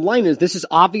 the bottom line is this is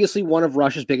obviously one of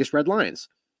Russia's biggest red lines.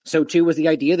 So too is the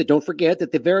idea that, don't forget,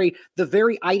 that the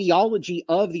very ideology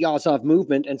of the Azov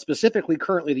movement, and specifically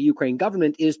currently the Ukraine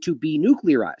government, is to be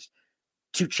nuclearized,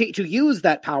 to use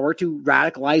that power to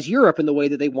radicalize Europe in the way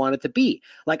that they want it to be.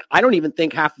 Like, I don't even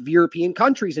think half of European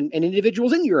countries and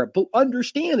individuals in Europe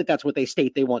understand that that's what they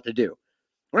state they want to do.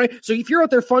 Right. So if you're out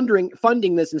there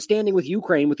funding this and standing with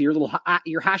Ukraine with your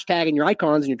your hashtag and your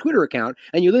icons and your Twitter account,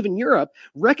 and you live in Europe,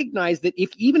 recognize that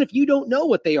even if you don't know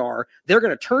what they are, they're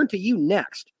going to turn to you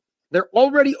next. They're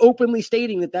already openly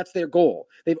stating that that's their goal.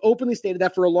 They've openly stated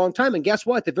that for a long time. And guess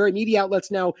what? The very media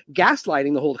outlets now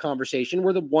gaslighting the whole conversation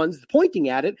were the ones pointing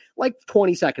at it like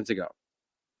 20 seconds ago.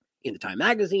 In the Time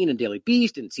Magazine and Daily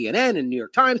Beast and CNN and New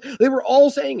York Times, they were all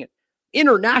saying it.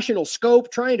 International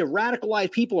scope, trying to radicalize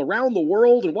people around the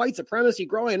world, and white supremacy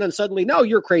growing, and then suddenly, no,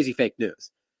 you're crazy fake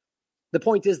news. The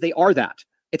point is they are that.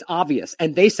 It's obvious.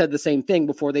 And they said the same thing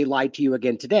before they lied to you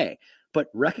again today. But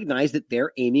recognize that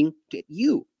they're aiming at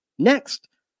you next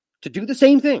to do the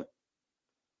same thing.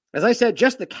 As I said,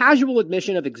 just the casual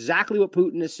admission of exactly what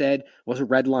Putin has said was a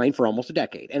red line for almost a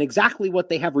decade, and exactly what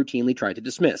they have routinely tried to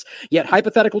dismiss. Yet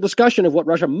hypothetical discussion of what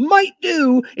Russia might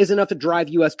do is enough to drive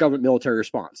U.S. government military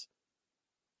response.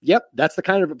 Yep, that's the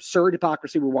kind of absurd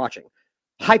hypocrisy we're watching.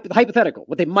 Hypothetical,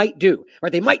 what they might do.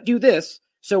 Right? They might do this,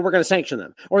 so we're going to sanction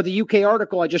them. Or the UK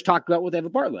article I just talked about with Eva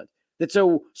Bartlett. That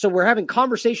so we're having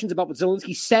conversations about what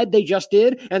Zelensky said they just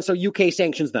did, and so UK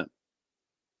sanctions them.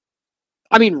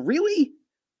 I mean, really?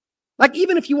 Like,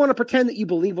 even if you want to pretend that you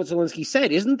believe what Zelensky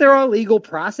said, isn't there a legal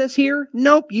process here?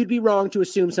 Nope, you'd be wrong to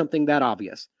assume something that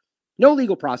obvious. No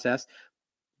legal process.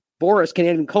 Boris can't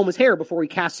even comb his hair before he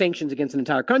casts sanctions against an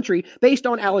entire country based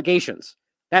on allegations.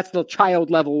 That's the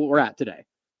child level we're at today.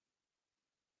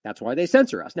 That's why they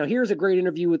censor us. Now, here's a great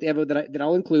interview with Eva that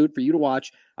I'll include for you to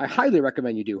watch. I highly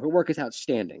recommend you do. Her work is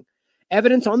outstanding.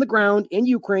 Evidence on the ground in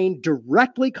Ukraine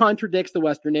directly contradicts the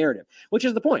Western narrative, which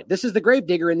is the point. This is the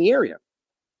gravedigger in the area.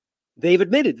 They've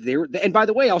admitted and by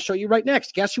the way, I'll show you right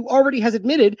next. Guess who already has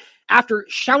admitted, after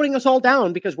shouting us all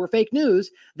down because we're fake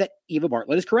news, that Eva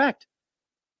Bartlett is correct?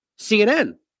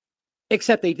 CNN.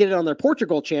 Except they did it on their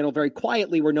Portugal channel very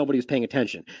quietly where nobody was paying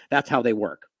attention. That's how they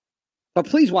work. But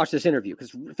please watch this interview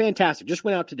because it's fantastic. Just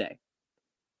went out today.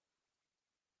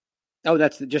 Oh,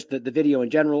 that's just the video in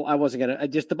general. I wasn't going to,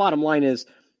 just the bottom line is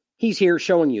he's here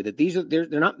showing you that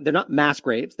they're not mass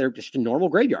graves. They're just a normal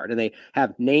graveyard, and they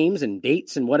have names and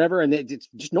dates and whatever. And it's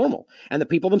just normal. And the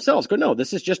people themselves go, no,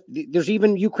 this is just, there's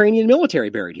even Ukrainian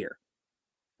military buried here.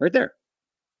 Right there.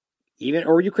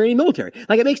 Or Ukrainian military.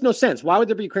 Like, it makes no sense. Why would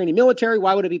there be Ukrainian military?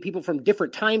 Why would it be people from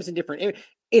different times and different areas?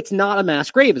 It's not a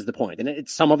mass grave is the point. And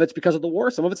some of it's because of the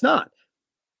war. Some of it's not.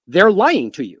 They're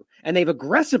lying to you. And they've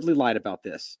aggressively lied about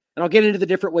this. And I'll get into the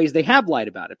different ways they have lied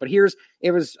about it. But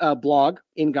it was a blog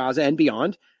in Gaza and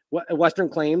beyond. Western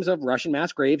claims of Russian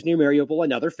mass graves near Mariupol,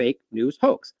 another fake news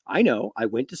hoax. I know. I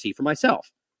went to see for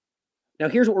myself. Now,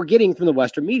 here's what we're getting from the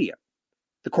Western media.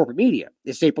 The corporate media.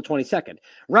 It's April 22nd.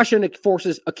 Russian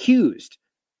forces accused.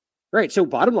 Right. So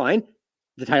bottom line,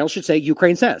 the title should say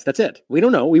Ukraine says. That's it. We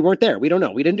don't know. We weren't there. We don't know.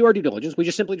 We didn't do our due diligence. We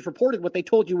just simply reported what they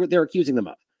told you they're accusing them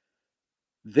of.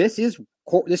 This is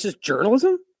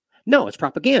journalism? No, it's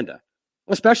propaganda.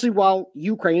 Especially while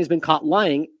Ukraine has been caught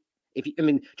lying.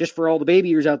 Just for all the baby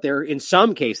ears out there, in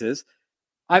some cases,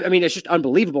 it's just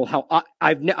unbelievable how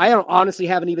I honestly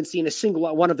haven't even seen a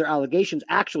single one of their allegations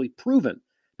actually proven.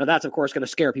 Now, that's, of course, going to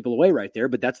scare people away right there,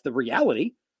 but that's the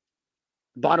reality.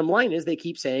 Bottom line is they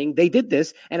keep saying they did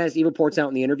this. And as Eva points out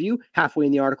in the interview, halfway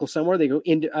in the article somewhere, they go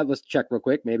into, let's check real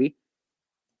quick, maybe.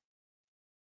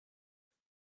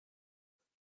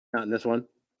 Not in this one.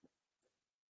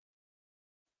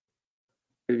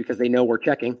 Maybe because they know we're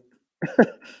checking.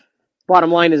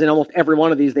 Bottom line is in almost every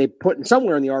one of these, they put in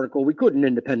somewhere in the article, we couldn't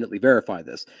independently verify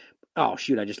this. Oh,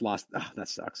 shoot, I just lost. Oh, that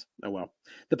sucks. Oh, well.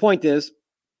 The point is,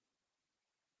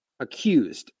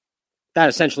 accused. That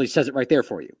essentially says it right there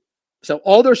for you. So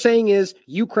all they're saying is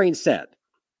Ukraine said.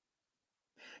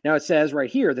 Now it says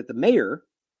right here that the mayor,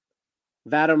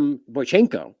 Vadim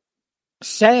Boychenko,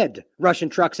 said Russian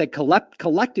trucks had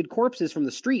collected corpses from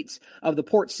the streets of the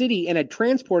port city and had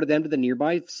transported them to the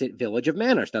nearby village of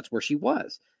Manush. That's where she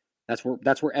was. That's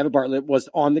where Eva Bartlett was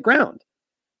on the ground.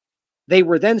 They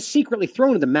were then secretly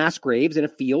thrown into mass graves in a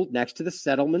field next to the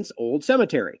settlement's old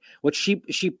cemetery, which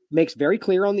she makes very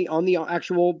clear on the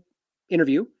actual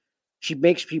interview. She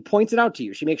points it out to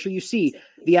you. She makes sure you see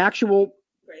the actual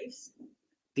graves.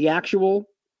 The actual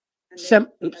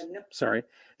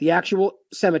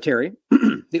cemetery,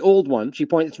 the old one. She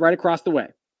points, it's right across the way.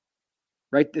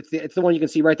 Right? It's the one you can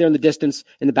see right there in the distance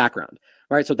in the background.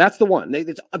 Right? So that's the one.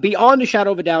 It's beyond a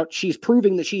shadow of a doubt. She's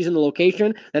proving that she's in the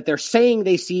location that they're saying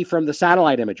they see from the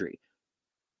satellite imagery.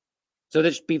 So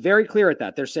let's be very clear at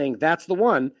that. They're saying that's the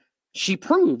one. She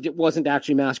proved it wasn't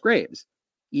actually mass graves,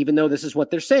 even though this is what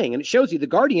they're saying. And it shows you the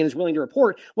Guardian is willing to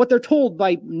report what they're told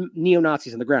by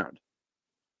neo-Nazis on the ground.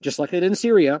 Just like they did in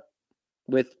Syria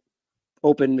with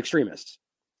open extremists.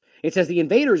 It says the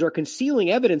invaders are concealing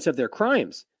evidence of their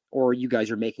crimes, or you guys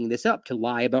are making this up to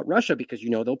lie about Russia because you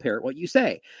know they'll parrot what you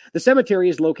say. The cemetery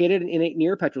is located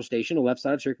near a petrol station, the left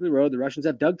side of Circular Road. The Russians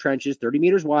have dug trenches 30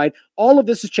 meters wide. All of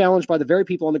this is challenged by the very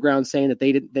people on the ground saying that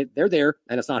they're there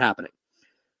and it's not happening.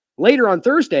 Later on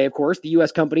Thursday, of course, the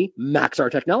U.S. company Maxar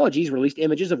Technologies released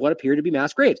images of what appear to be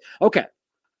mass graves. Okay.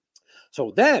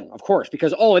 So then, of course,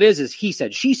 because all it is he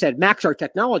said, she said, Maxar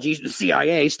Technologies, the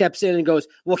CIA, steps in and goes,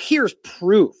 well, here's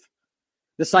proof.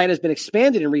 The site has been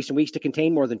expanded in recent weeks to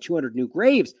contain more than 200 new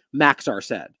graves, Maxar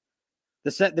said.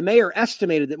 The mayor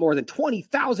estimated that more than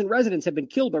 20,000 residents have been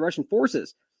killed by Russian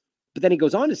forces. But then he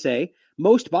goes on to say,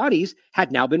 most bodies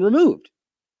had now been removed.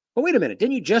 But wait a minute,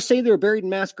 didn't you just say they were buried in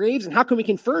mass graves? And how can we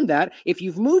confirm that if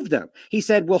you've moved them? He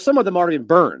said, well, some of them already been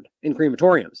burned in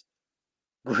crematoriums.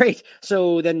 Great.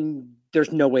 So then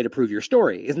there's no way to prove your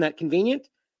story. Isn't that convenient?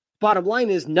 Bottom line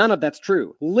is none of that's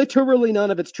true. Literally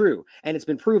none of it's true. And it's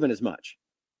been proven as much.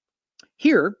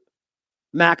 Here,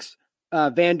 Max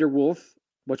Vanderwolf,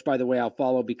 which, by the way, I'll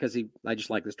follow because I just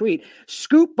like this tweet.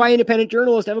 Scoop by independent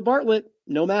journalist Eva Bartlett.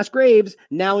 No mass graves.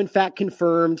 Now, in fact,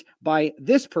 confirmed by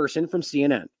this person from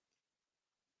CNN.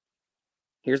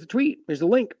 Here's the tweet. Here's the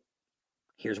link.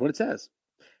 Here's what it says.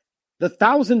 The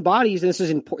 1,000 bodies, and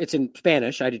it's in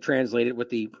Spanish. I had to translate it with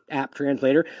the app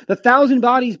translator. The 1,000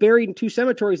 bodies buried in 2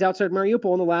 cemeteries outside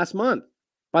Mariupol in the last month.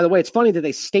 By the way, it's funny that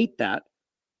they state that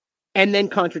and then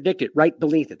contradict it right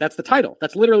beneath it. That's the title.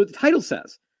 That's literally what the title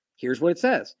says. Here's what it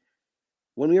says.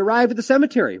 When we arrived at the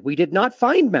cemetery, we did not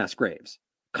find mass graves,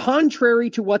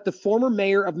 contrary to what the former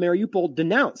mayor of Mariupol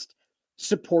denounced,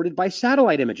 supported by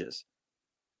satellite images.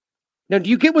 Now,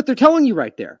 do you get what they're telling you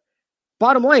right there?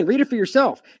 Bottom line, read it for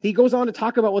yourself. He goes on to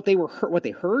talk about what they heard,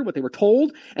 what they were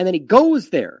told, and then he goes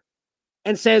there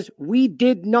and says, we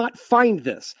did not find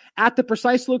this at the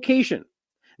precise location.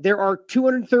 There are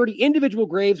 230 individual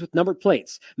graves with numbered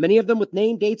plates, many of them with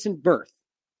name, dates, and birth.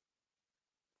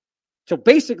 So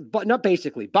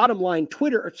bottom line,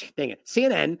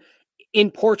 CNN in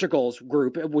Portugal's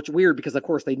group, which is weird because, of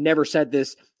course, they never said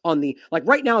this on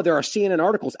right now, there are CNN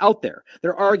articles out there.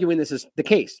 They're arguing this is the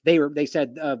case. They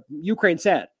said, Ukraine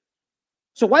said.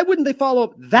 So why wouldn't they follow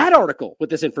up that article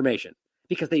with this information?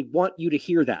 Because they want you to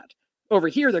hear that. Over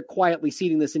here, they're quietly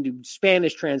seeding this into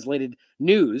Spanish translated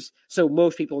news, so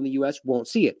most people in the U.S. won't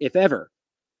see it, if ever.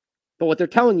 But what they're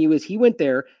telling you is he went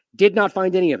there, did not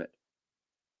find any of it.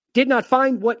 Did not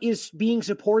find what is being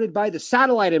supported by the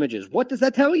satellite images. What does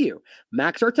that tell you?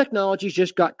 Maxar Technologies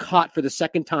just got caught for the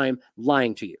second time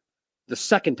lying to you. The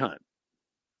second time.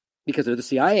 Because they're the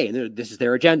CIA, and this is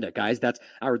their agenda, guys.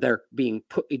 They're being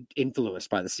influenced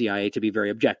by the CIA to be very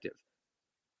objective.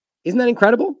 Isn't that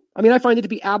incredible? I mean, I find it to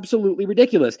be absolutely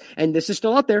ridiculous. And this is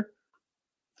still out there.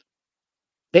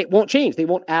 They won't change. They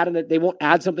won't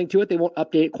add something to it. They won't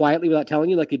update it quietly without telling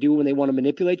you like they do when they want to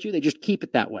manipulate you. They just keep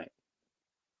it that way.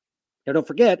 Now, don't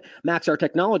forget, Maxar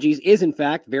Technologies is, in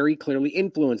fact, very clearly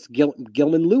influenced.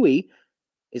 Gilman Louie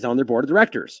is on their board of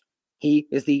directors. He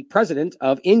is the president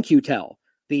of InQtel,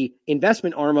 the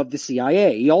investment arm of the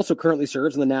CIA. He also currently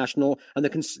serves on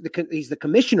he's the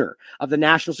commissioner of the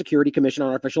National Security Commission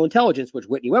on Artificial Intelligence, which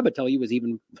Whitney Webb would tell you is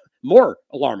even more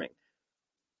alarming.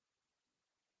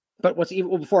 But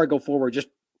before I go forward, just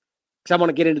because I want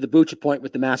to get into the Bucha point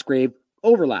with the mass grave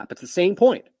overlap. It's the same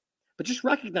point. But just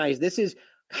recognize this is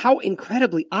how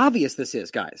incredibly obvious this is,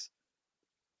 guys.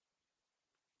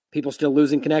 People still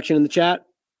losing connection in the chat?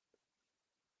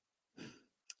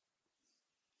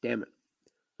 Damn it.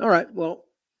 All right, well,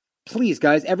 please,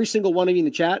 guys, every single one of you in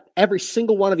the chat, every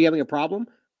single one of you having a problem,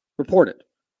 report it.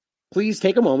 Please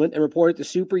take a moment and report it to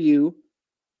Super U.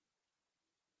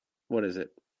 What is it?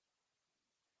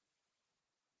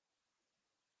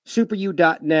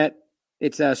 SuperU.net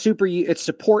It's it's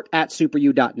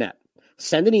support@superu.net.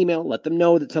 Send an email, let them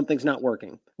know that something's not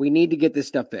working. We need to get this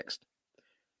stuff fixed.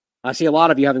 I see a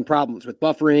lot of you having problems with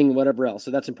buffering and whatever else,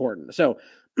 so that's important. So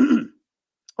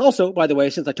also, by the way,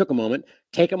 since I took a moment,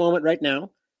 take a moment right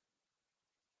now,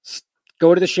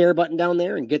 go to the share button down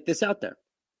there and get this out there.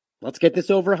 Let's get this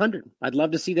over 100. I'd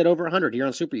love to see that over 100 here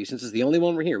on Super U, since it's the only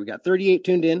one we're here. We got 38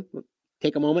 tuned in.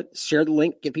 Take a moment, share the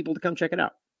link, get people to come check it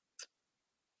out.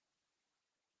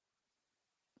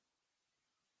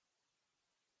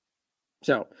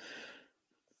 So,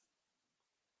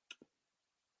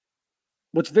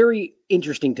 what's very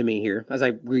interesting to me here, as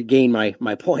I regain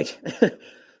my point,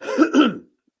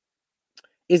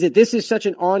 is that this is such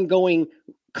an ongoing,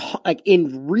 like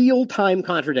in real-time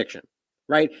contradiction,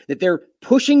 right? That they're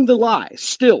pushing the lie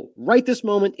still, right this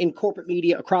moment in corporate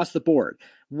media across the board,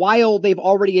 while they've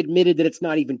already admitted that it's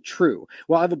not even true.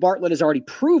 While Eva Bartlett has already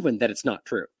proven that it's not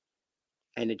true.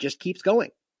 And it just keeps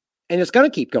going. And it's going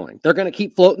to keep going. They're going to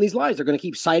keep floating these lies. They're going to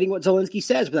keep citing what Zelensky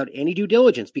says without any due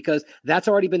diligence, because that's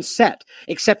already been set,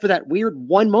 except for that weird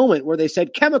one moment where they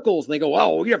said chemicals and they go,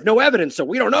 oh, we have no evidence, so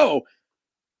we don't know.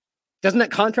 Doesn't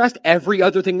that contrast every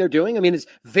other thing they're doing? I mean, it's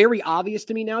very obvious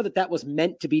to me now that that was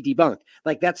meant to be debunked.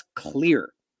 Like, that's clear.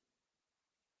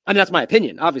 I mean, that's my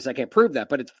opinion. Obviously, I can't prove that,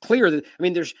 but it's clear that, I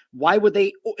mean, why would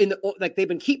they, they've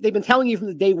been telling you from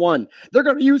the day one, they're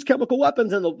going to use chemical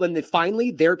weapons. And when they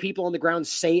finally, their people on the ground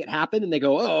say it happened and they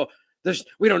go, oh,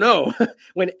 we don't know.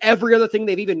 When every other thing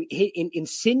they've even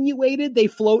insinuated they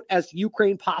float as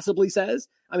Ukraine possibly says.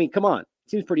 I mean, come on.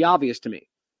 Seems pretty obvious to me.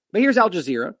 But here's Al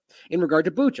Jazeera in regard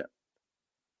to Bucha,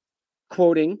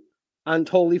 quoting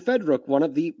Anatoly Fedoruk,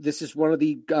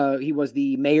 he was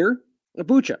the mayor of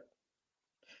Bucha.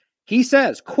 He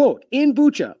says, quote, in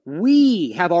Bucha,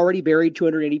 we have already buried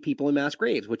 280 people in mass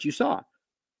graves, which you saw.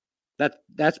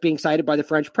 That's being cited by the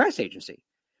French press agency,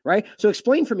 right? So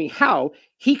explain for me how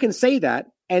he can say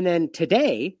that, and then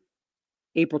today,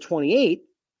 April 28th,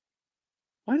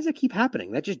 why does that keep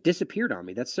happening? That just disappeared on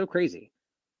me. That's so crazy.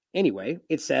 Anyway,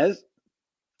 it says,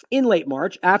 in late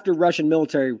March, after Russian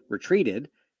military retreated,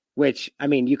 which, I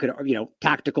mean, you could,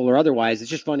 tactical or otherwise, it's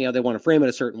just funny how they want to frame it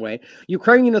a certain way.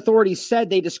 Ukrainian authorities said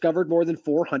they discovered more than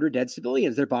 400 dead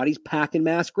civilians, their bodies packed in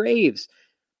mass graves.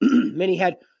 Many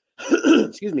had,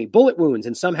 bullet wounds,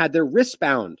 and some had their wrists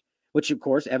bound, which, of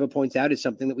course, Eva points out is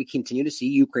something that we continue to see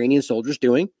Ukrainian soldiers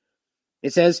doing.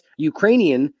 It says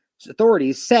Ukrainian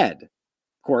authorities said,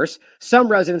 of course, some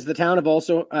residents of the town have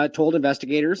also told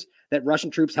investigators that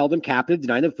Russian troops held them captive,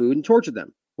 denied them food, and tortured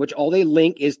them, which all they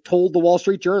link is told the Wall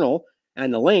Street Journal,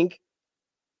 and the link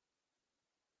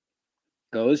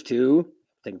goes to,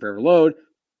 taking forever to load.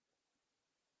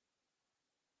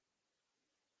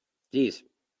 Geez.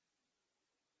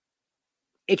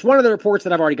 It's one of the reports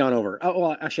that I've already gone over. Oh,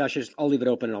 well, actually, I'll leave it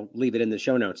open and I'll leave it in the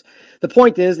show notes. The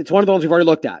point is, it's one of the ones we've already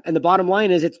looked at. And the bottom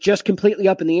line is, it's just completely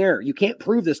up in the air. You can't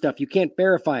prove this stuff. You can't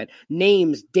verify it.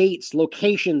 Names, dates,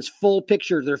 locations, full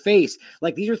picture of their face.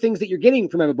 Like, these are things that you're getting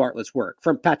from Eva Bartlett's work,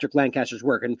 from Patrick Lancaster's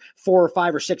work, and 4 or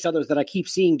 5 or 6 others that I keep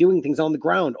seeing doing things on the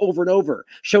ground over and over,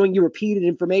 showing you repeated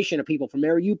information of people from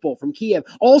Mariupol, from Kiev,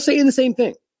 all saying the same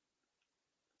thing.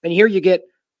 And here you get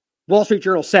Wall Street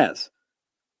Journal says.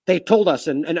 They told us,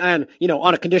 and on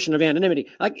a condition of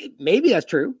anonymity. Like, maybe that's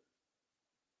true.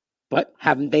 But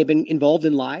haven't they been involved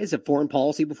in lies of foreign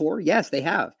policy before? Yes, they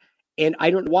have. And I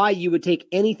don't know why you would take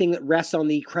anything that rests on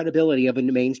the credibility of a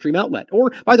mainstream outlet.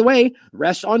 Or, by the way,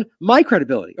 rests on my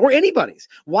credibility or anybody's.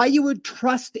 Why you would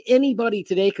trust anybody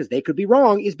today, because they could be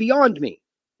wrong, is beyond me.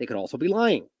 They could also be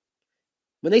lying.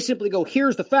 When they simply go,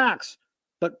 here's the facts,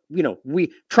 but,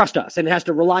 we trust us, and it has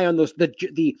to rely on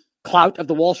the clout of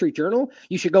the Wall Street Journal,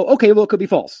 you should go, okay, well, it could be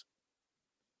false.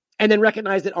 And then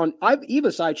recognize that on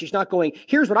Eva's side, she's not going,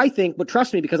 here's what I think, but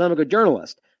trust me because I'm a good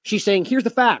journalist. She's saying, here's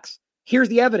the facts. Here's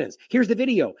the evidence. Here's the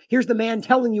video. Here's the man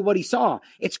telling you what he saw.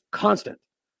 It's constant.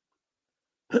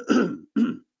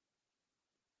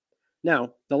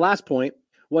 Now, the last point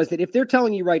was that if they're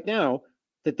telling you right now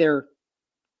that they're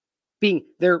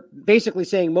basically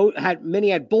saying many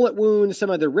had bullet wounds, some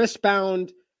of their wrists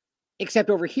bound, except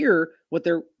over here, what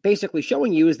they're basically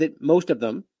showing you is that most of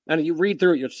them, and you read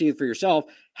through it, you'll see it for yourself,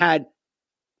 had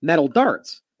metal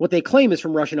darts. What they claim is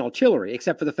from Russian artillery,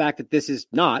 except for the fact that this is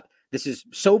not. This is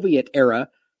Soviet era,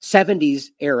 70s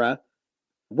era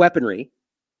weaponry,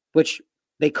 which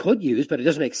they could use, but it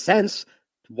doesn't make sense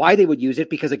why they would use it,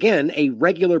 because, again, a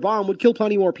regular bomb would kill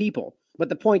plenty more people. But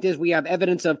the point is, we have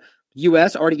evidence of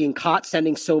U.S. already getting caught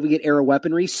sending Soviet era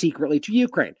weaponry secretly to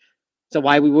Ukraine. So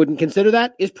why we wouldn't consider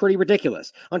that is pretty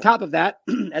ridiculous. On top of that,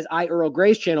 as Earl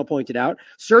Gray's channel pointed out,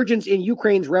 surgeons in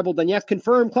Ukraine's rebel Donetsk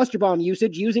confirmed cluster bomb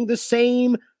usage using the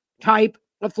same type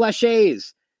of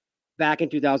flèches back in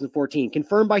 2014,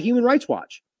 confirmed by Human Rights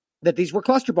Watch, that these were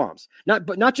cluster bombs.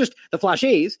 Not just the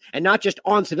flèches and not just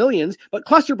on civilians, but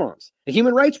cluster bombs. The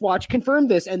Human Rights Watch confirmed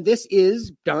this, and this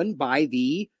is done by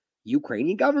the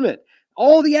Ukrainian government.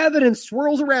 All the evidence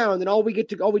swirls around, and all we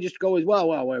just go is,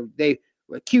 well, they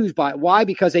were accused by why?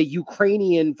 Because a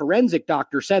Ukrainian forensic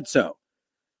doctor said so.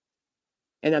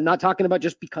 And I'm not talking about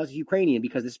just because he's Ukrainian,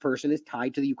 because this person is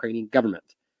tied to the Ukrainian government.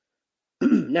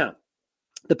 Now,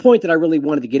 the point that I really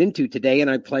wanted to get into today, and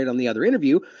I played on the other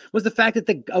interview, was the fact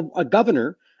that a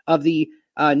governor of the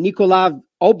Nikolaev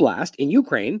Oblast in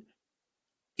Ukraine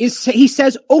he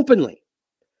says openly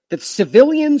that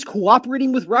civilians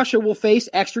cooperating with Russia will face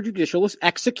extrajudicial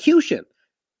execution.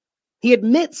 He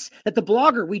admits that the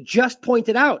blogger we just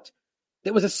pointed out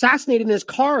that was assassinated in his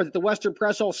car, that the Western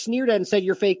press all sneered at and said,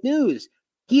 "You're fake news,"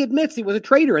 he admits he was a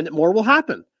traitor and that more will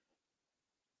happen.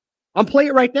 I'll play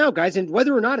it right now, guys, and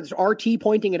whether or not it's RT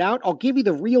pointing it out, I'll give you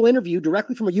the real interview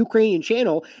directly from a Ukrainian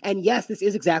channel, and yes, this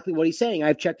is exactly what he's saying.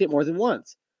 I've checked it more than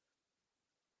once.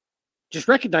 Just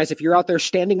recognize if you're out there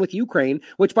standing with Ukraine,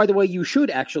 which, by the way, you should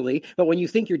actually, but when you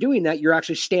think you're doing that, you're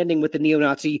actually standing with the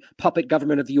neo-Nazi puppet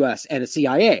government of the U.S. and the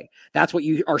CIA. That's what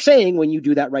you are saying when you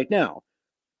do that right now.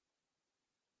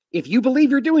 If you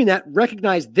believe you're doing that,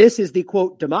 recognize this is the,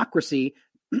 quote, democracy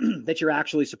that you're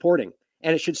actually supporting,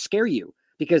 and it should scare you,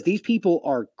 because these people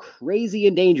are crazy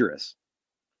and dangerous.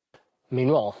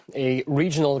 Meanwhile, a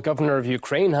regional governor of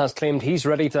Ukraine has claimed he's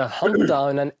ready to hunt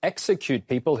down and execute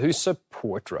people who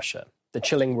support Russia. The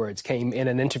chilling words came in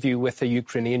an interview with a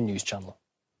Ukrainian news channel.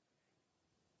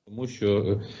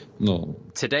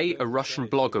 Today, a Russian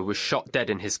blogger was shot dead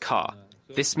in his car.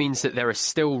 This means that there are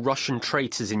still Russian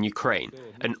traitors in Ukraine,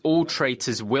 and all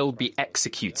traitors will be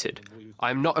executed.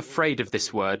 I am not afraid of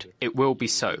this word, it will be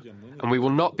so. And we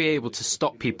will not be able to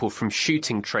stop people from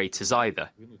shooting traitors either.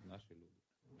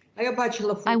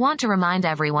 I want to remind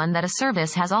everyone that a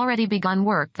service has already begun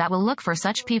work that will look for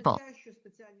such people.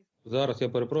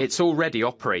 It's already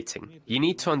operating. You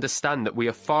need to understand that we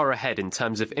are far ahead in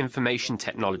terms of information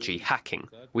technology, hacking.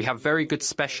 We have very good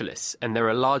specialists, and there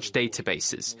are large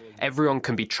databases. Everyone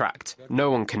can be tracked.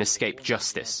 No one can escape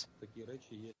justice.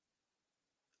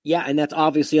 Yeah, and that's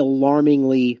obviously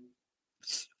alarmingly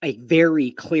a very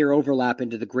clear overlap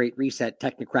into the Great Reset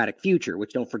technocratic future,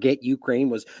 which, don't forget, Ukraine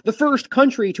was the first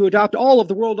country to adopt all of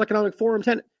the World Economic Forum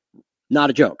tenets. Not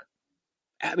a joke.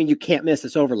 I mean, you can't miss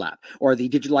this overlap. Or the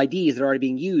digital IDs that are already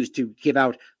being used to give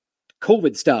out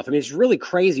COVID stuff. I mean, it's really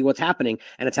crazy what's happening,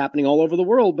 and it's happening all over the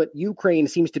world, but Ukraine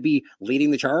seems to be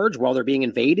leading the charge while they're being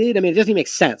invaded. I mean, it doesn't even make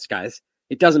sense, guys.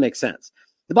 It doesn't make sense.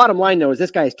 The bottom line, though, is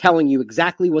this guy is telling you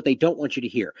exactly what they don't want you to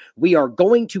hear. We are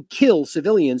going to kill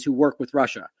civilians who work with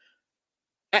Russia.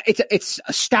 It's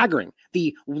staggering,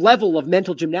 the level of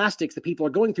mental gymnastics that people are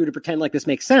going through to pretend like this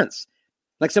makes sense.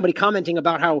 Like somebody commenting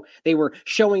about how they were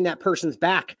showing that person's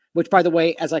back, which, by the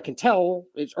way, as I can tell,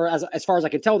 as far as I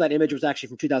can tell, that image was actually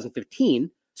from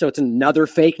 2015. So it's another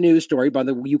fake news story by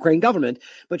the Ukraine government,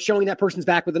 but showing that person's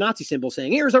back with a Nazi symbol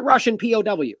saying, "Here's a Russian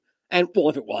POW." And, well,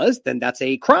 if it was, then that's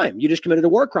a crime. You just committed a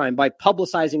war crime by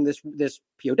publicizing this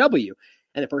POW.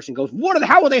 And the person goes,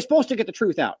 how are they supposed to get the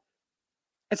truth out?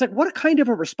 It's like, what kind of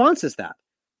a response is that?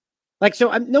 Like,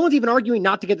 so no one's even arguing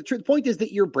not to get the truth. The point is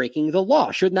that you're breaking the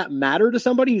law. Shouldn't that matter to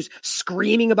somebody who's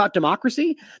screaming about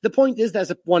democracy? The point is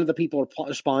that one of the people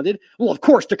responded, well, of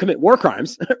course, to commit war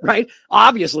crimes, right?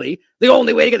 Obviously, the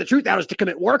only way to get the truth out is to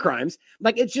commit war crimes.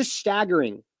 Like, it's just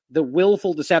staggering, the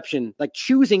willful deception, like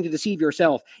choosing to deceive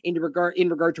yourself in regard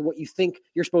to what you think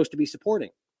you're supposed to be supporting.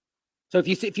 So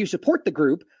if you support the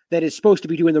group that is supposed to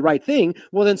be doing the right thing,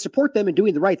 well, then support them in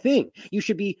doing the right thing. You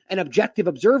should be an objective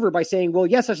observer by saying, well,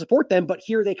 yes, I support them, but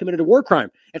here they committed a war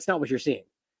crime. It's not what you're seeing.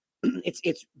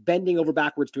 It's bending over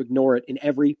backwards to ignore it in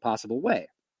every possible way.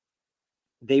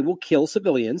 They will kill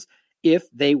civilians if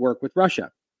they work with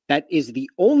Russia. That is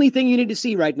the only thing you need to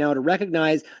see right now to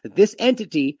recognize that this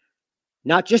entity,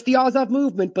 not just the Azov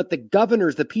movement, but the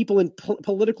governors, the people in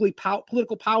political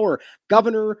power,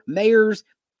 governor, mayors,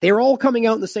 they're all coming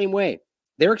out in the same way.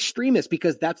 They're extremists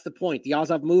because that's the point. The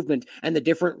Azov movement and the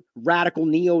different radical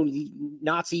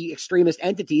neo-Nazi extremist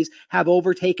entities have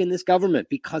overtaken this government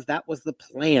because that was the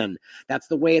plan. That's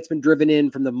the way it's been driven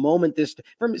in from the moment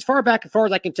from as far back, as far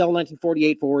as I can tell,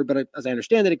 1948 forward, but as I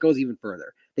understand it, it goes even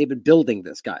further. They've been building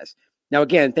this, guys. Now,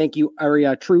 again, thank you,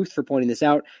 Aria Truth, for pointing this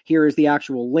out. Here is the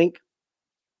actual link,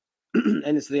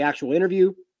 and it's the actual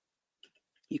interview.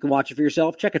 You can watch it for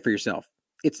yourself. Check it for yourself.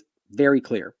 It's very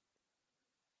clear.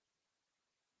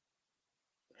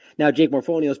 Now, Jake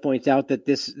Morphonios points out that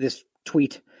this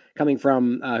tweet coming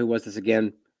from, who was this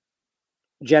again?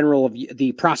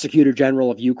 prosecutor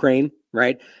general of Ukraine,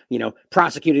 right?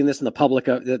 Prosecuting this in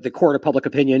the court of public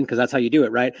opinion, because that's how you do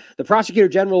it, right? The prosecutor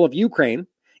general of Ukraine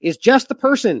is just the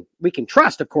person we can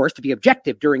trust, of course, to be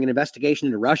objective during an investigation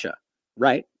into Russia,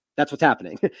 right? That's what's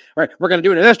happening, right? We're going to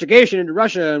do an investigation into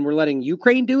Russia and we're letting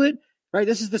Ukraine do it, right?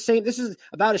 This is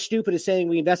about as stupid as saying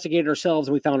we investigated ourselves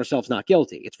and we found ourselves not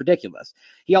guilty. It's ridiculous.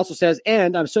 He also says,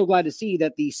 and I'm so glad to see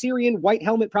that the Syrian white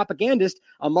helmet propagandist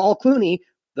Amal Clooney,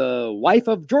 the wife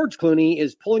of George Clooney,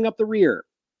 is pulling up the rear,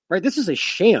 right? This is a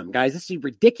sham, guys. This is a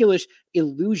ridiculous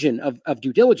illusion of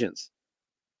due diligence.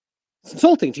 It's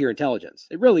insulting to your intelligence.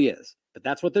 It really is. But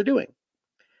that's what they're doing.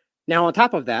 Now, on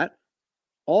top of that,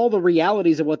 all the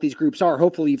realities of what these groups are,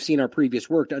 hopefully you've seen our previous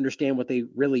work to understand what they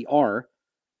really are.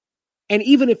 And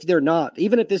even if they're not,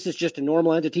 even if this is just a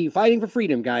normal entity fighting for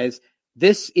freedom, guys,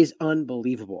 this is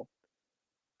unbelievable.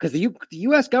 Because the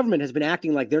U.S. government has been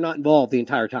acting like they're not involved the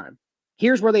entire time.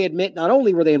 Here's where they admit not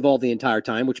only were they involved the entire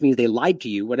time, which means they lied to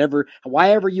you,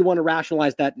 however you want to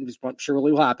rationalize that,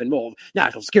 surely will happen. Well,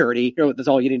 national security, that's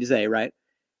all you need to say, right?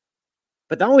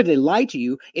 But not only did they lie to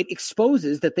you, it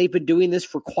exposes that they've been doing this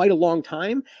for quite a long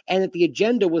time, and that the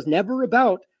agenda was never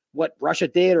about what Russia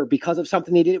did or because of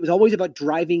something they did. It was always about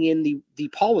driving in the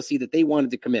policy that they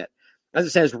wanted to commit. As it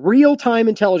says, real-time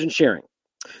intelligence sharing.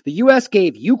 The U.S.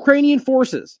 gave Ukrainian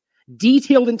forces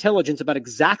detailed intelligence about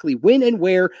exactly when and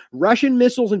where Russian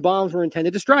missiles and bombs were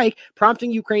intended to strike,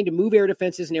 prompting Ukraine to move air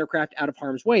defenses and aircraft out of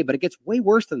harm's way. But it gets way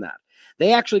worse than that.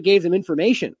 They actually gave them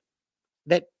information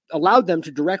that allowed them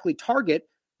to directly target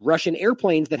Russian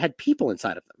airplanes that had people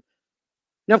inside of them.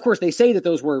 Now, of course, they say that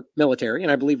those were military,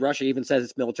 and I believe Russia even says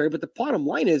it's military, but the bottom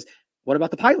line is, what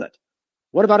about the pilot?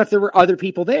 What about if there were other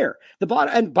people there?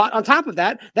 On top of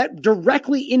that, that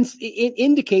directly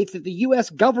indicates that the U.S.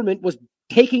 government was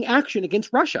taking action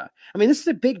against Russia. I mean, this is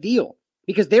a big deal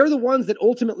because they're the ones that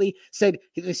ultimately said,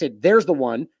 there's the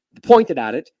one, pointed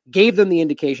at it, gave them the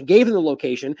indication, gave them the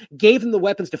location, gave them the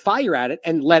weapons to fire at it,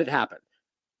 and let it happen.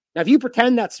 Now, if you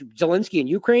pretend that's Zelensky in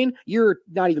Ukraine, you're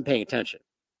not even paying attention.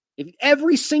 If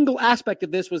every single aspect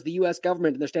of this was the U.S.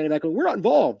 government and they're standing back going, we're not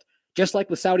involved, just like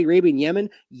with Saudi Arabia and Yemen,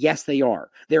 yes, they are.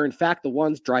 They're, in fact, the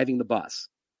ones driving the bus.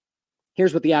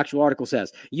 Here's what the actual article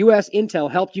says. U.S.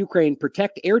 intel helped Ukraine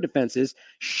protect air defenses,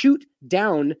 shoot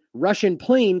down Russian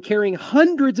plane carrying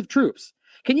hundreds of troops.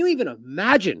 Can you even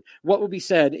imagine what would be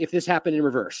said if this happened in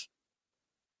reverse?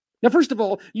 Now, first of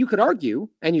all, you could argue,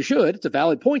 and you should, it's a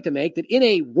valid point to make, that in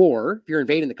a war, if you're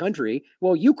invading the country,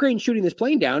 well, Ukraine shooting this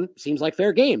plane down seems like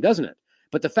fair game, doesn't it?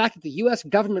 But the fact that the U.S.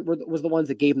 government was the ones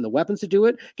that gave them the weapons to do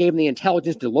it, gave them the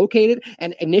intelligence to locate it,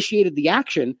 and initiated the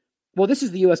action, well, this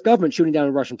is the U.S. government shooting down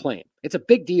a Russian plane. It's a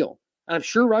big deal. And I'm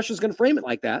sure Russia's going to frame it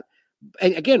like that.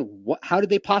 And again, how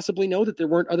did they possibly know that there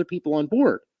weren't other people on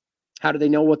board? How did they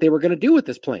know what they were going to do with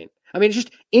this plane? I mean, it's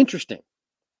just interesting.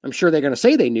 I'm sure they're going to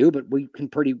say they knew, but we can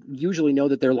pretty usually know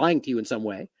that they're lying to you in some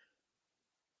way.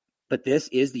 But this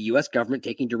is the U.S. government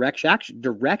taking direct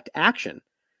action.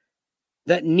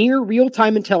 That near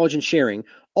real-time intelligence sharing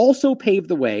also paved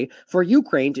the way for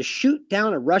Ukraine to shoot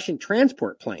down a Russian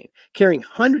transport plane carrying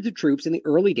hundreds of troops in the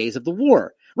early days of the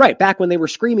war. Right, back when they were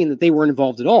screaming that they weren't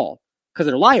involved at all, because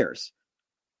they're liars.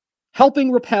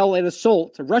 Helping repel a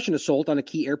Russian assault on a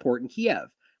key airport in Kiev,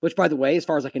 which, by the way, as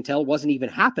far as I can tell, wasn't even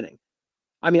happening.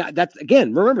 I mean,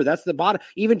 remember, that's the bottom.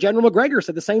 Even General McGregor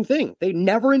said the same thing. They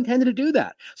never intended to do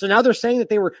that. So now they're saying that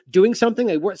they were doing something.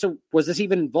 So was this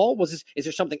even involved? Is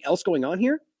there something else going on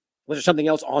here? Was there something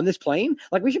else on this plane?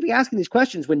 Like, we should be asking these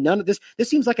questions when none of this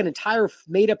seems like an entire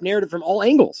made-up narrative from all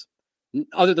angles,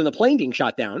 other than the plane being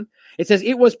shot down. It says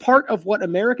it was part of what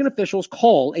American officials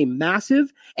call a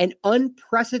massive and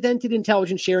unprecedented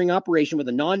intelligence sharing operation with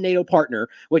a non-NATO partner,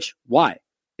 which, why?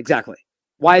 Exactly.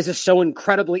 Why is this so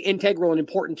incredibly integral and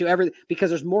important to everything? Because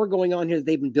there's more going on here that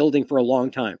they've been building for a long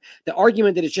time. The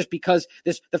argument that it's just because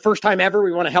the first time ever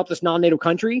we want to help this non-NATO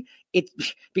country,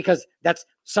 it's because that's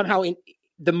somehow in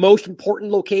the most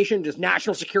important location, just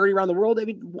national security around the world. I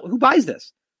mean, who buys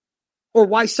this? Or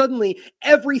why suddenly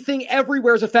everything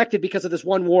everywhere is affected because of this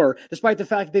one war, despite the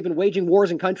fact that they've been waging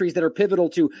wars in countries that are pivotal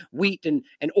to wheat and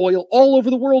oil all over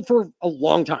the world for a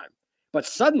long time. But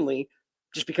suddenly,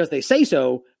 just because they say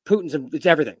so, it's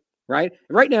everything, right?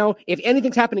 Right now, if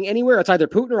anything's happening anywhere, it's either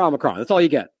Putin or Omicron. That's all you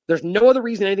get. There's no other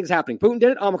reason anything's happening. Putin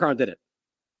did it, Omicron did it,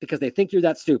 because they think you're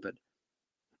that stupid.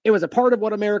 It was a part of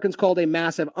what Americans called a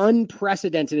massive,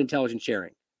 unprecedented intelligence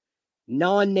sharing.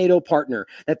 Non-NATO partner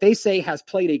that they say has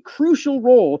played a crucial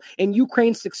role in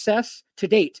Ukraine's success to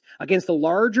date against the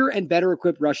larger and better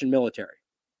equipped Russian military.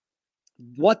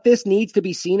 What this needs to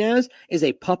be seen as is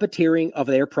a puppeteering of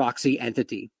their proxy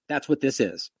entity. That's what this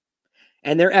is.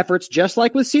 and their efforts, just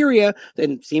like with Syria,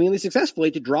 and seemingly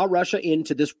successfully, to draw Russia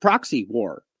into this proxy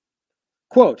war.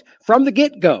 Quote, from the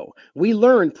get-go, we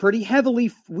leaned pretty heavily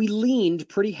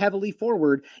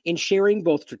forward in sharing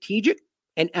both strategic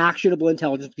and actionable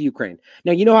intelligence with Ukraine.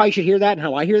 Now, you know how you should hear that and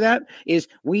how I hear that is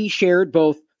we shared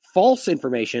both false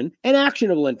information and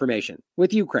actionable information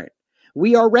with Ukraine.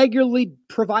 We are regularly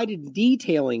providing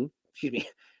detailed,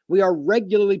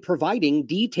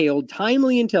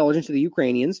 timely intelligence to the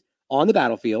Ukrainians on the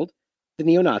battlefield, the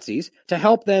neo-Nazis, to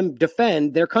help them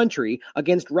defend their country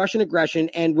against Russian aggression,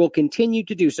 and will continue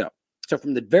to do so. So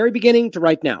from the very beginning to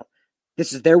right now,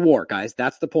 this is their war, guys.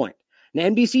 That's the point. Now,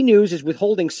 NBC News is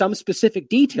withholding some specific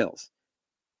details.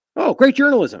 Oh, great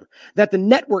journalism. That the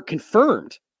network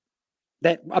confirmed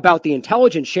that about the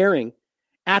intelligence sharing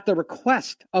at the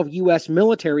request of U.S.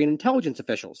 military and intelligence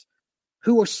officials,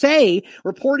 who say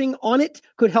reporting on it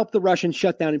could help the Russians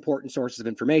shut down important sources of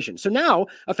information. So now,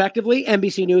 effectively,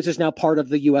 NBC News is now part of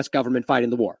the U.S. government fighting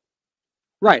the war.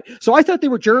 Right. So I thought they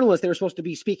were journalists. They were supposed to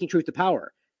be speaking truth to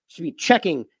power, to be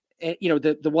checking,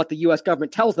 what the U.S.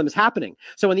 government tells them is happening.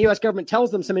 So when the U.S. government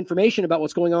tells them some information about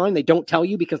what's going on, they don't tell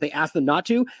you because they ask them not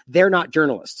to. They're not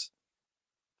journalists.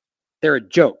 They're a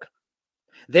joke.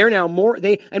 They're now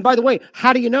and by the way,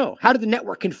 how do you know? How did the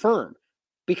network confirm?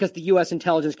 Because the U.S.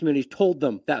 intelligence community told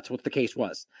them that's what the case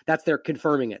was. That's their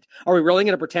confirming it. Are we really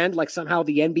going to pretend like somehow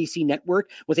the NBC network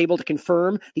was able to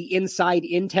confirm the inside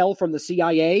intel from the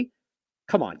CIA?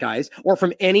 Come on, guys. Or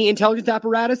from any intelligence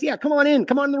apparatus? Yeah, come on in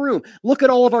the room. Look at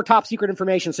all of our top secret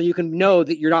information so you can know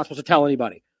that you're not supposed to tell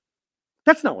anybody.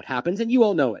 That's not what happens, and you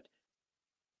all know it.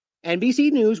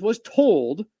 NBC News was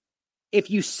told, if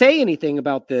you say anything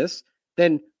about this,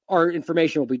 then our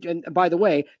information will be, and by the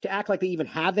way, to act like they even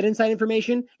have that inside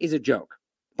information is a joke.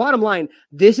 Bottom line,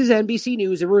 this is NBC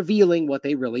News revealing what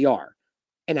they really are,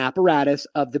 an apparatus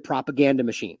of the propaganda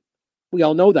machine. We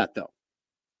all know that, though.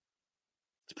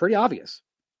 It's pretty obvious.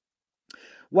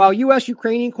 While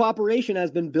U.S.-Ukrainian cooperation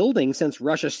has been building since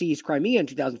Russia seized Crimea in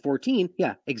 2014,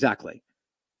 yeah, exactly.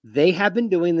 They have been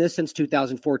doing this since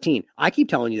 2014. I keep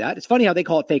telling you that. It's funny how they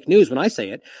call it fake news when I say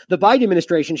it. The Biden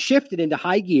administration shifted into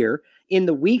high gear in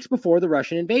the weeks before the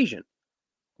Russian invasion,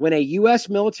 when a U.S.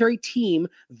 military team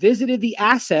visited the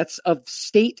assets of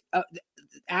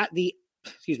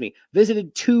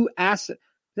visited two assets.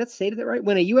 Did that say that right?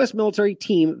 When a U.S. military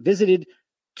team visited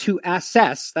to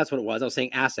assess, that's what it was. I was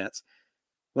saying assets.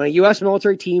 When a U.S.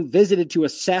 military team visited to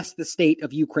assess the state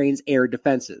of Ukraine's air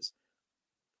defenses.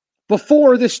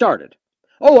 Before this started.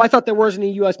 Oh, I thought there wasn't a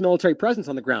U.S. military presence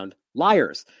on the ground.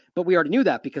 Liars. But we already knew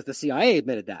that because the CIA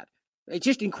admitted that. It's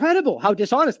just incredible how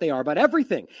dishonest they are about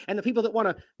everything. And the people that want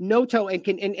to no-toe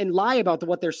and lie about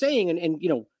what they're saying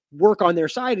and work on their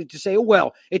side to say, oh,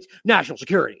 well, it's national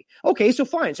security. Okay, so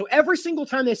fine. So every single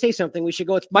time they say something, we should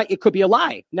go, it could be a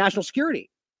lie. National security.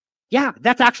 Yeah,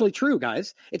 that's actually true,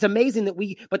 guys. It's amazing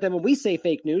but then when we say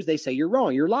fake news, they say you're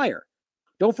wrong, you're a liar.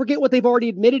 Don't forget what they've already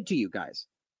admitted to you, guys.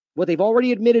 What they've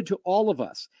already admitted to all of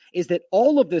us is that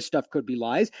all of this stuff could be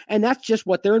lies, and that's just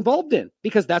what they're involved in,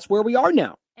 because that's where we are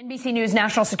now. NBC News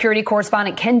national security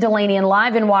correspondent Ken Delaney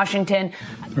live in Washington.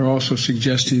 They're also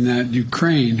suggesting that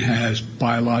Ukraine has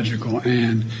biological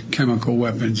and chemical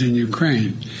weapons in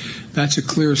Ukraine. That's a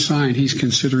clear sign he's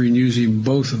considering using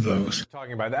both of those.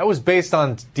 Talking about that was based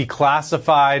on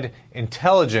declassified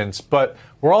intelligence, but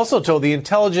we're also told the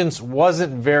intelligence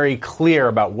wasn't very clear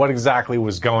about what exactly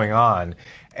was going on.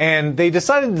 And they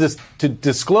decided to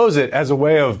disclose it as a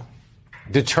way of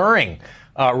deterring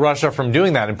Russia from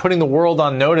doing that and putting the world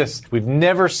on notice. We've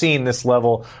never seen this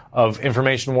level of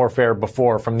information warfare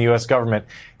before from the U.S. government.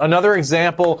 Another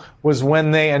example was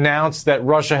when they announced that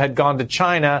Russia had gone to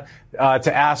China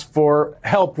to ask for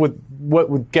help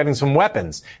with getting some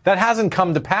weapons. That hasn't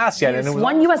come to pass yet. Yes, and it was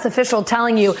one U.S. official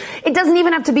telling you it doesn't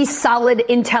even have to be solid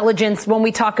intelligence when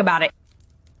we talk about it.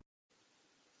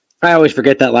 I always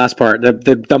forget that last part, the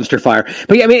dumpster fire.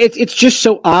 But yeah, I mean, it's just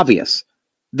so obvious.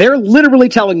 They're literally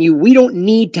telling you we don't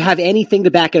need to have anything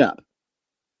to back it up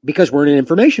because we're in an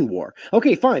information war.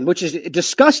 Okay, fine, which is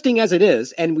disgusting as it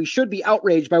is, and we should be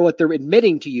outraged by what they're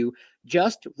admitting to you.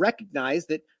 Just recognize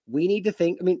that we need to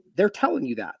think. I mean, they're telling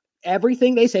you that.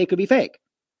 Everything they say could be fake.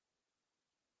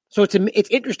 So it's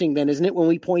interesting then, isn't it, when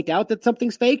we point out that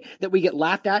something's fake, that we get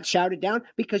laughed at, shouted down,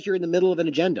 because you're in the middle of an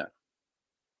agenda.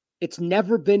 It's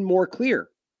never been more clear,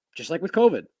 just like with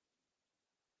COVID.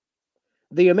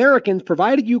 The Americans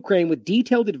provided Ukraine with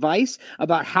detailed advice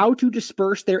about how to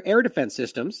disperse their air defense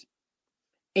systems,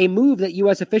 a move that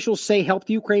U.S. officials say helped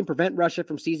Ukraine prevent Russia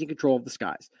from seizing control of the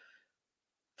skies.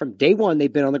 From day one,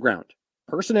 they've been on the ground.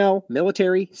 Personnel,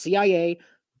 military, CIA,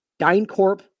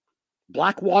 DynCorp,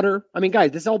 Blackwater. I mean,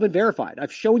 guys, this has all been verified.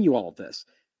 I've shown you all of this.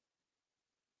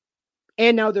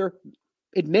 And now they're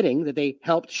admitting that they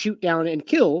helped shoot down and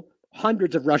kill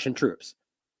hundreds of Russian troops.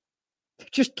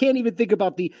 Just can't even think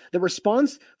about the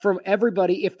response from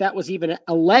everybody if that was even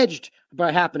alleged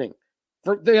by happening.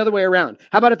 For the other way around.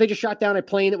 How about if they just shot down a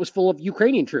plane that was full of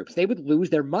Ukrainian troops? They would lose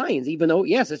their minds, even though,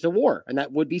 yes, it's a war, and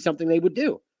that would be something they would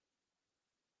do.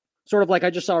 Sort of like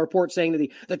I just saw a report saying that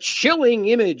the chilling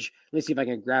image. Let me see if I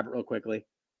can grab it real quickly.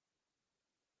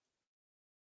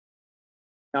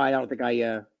 No, I don't think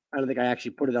I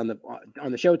actually put it on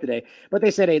the show today, but they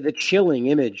said the chilling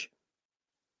image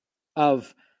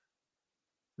of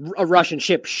a Russian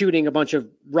ship shooting a bunch of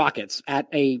rockets at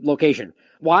a location.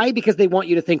 Why? Because they want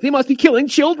you to think they must be killing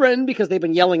children because they've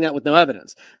been yelling that with no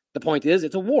evidence. The point is,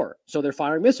 it's a war, so they're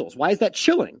firing missiles. Why is that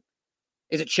chilling?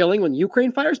 Is it chilling when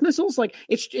Ukraine fires missiles? Like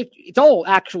it's all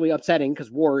actually upsetting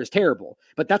because war is terrible.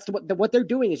 But that's what they're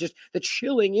doing is just the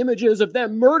chilling images of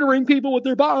them murdering people with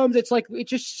their bombs. It's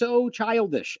just so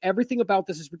childish. Everything about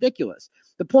this is ridiculous.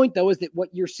 The point though is that what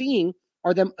you're seeing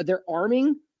they're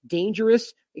arming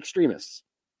dangerous extremists.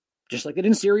 Just like they did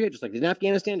in Syria, just like they did in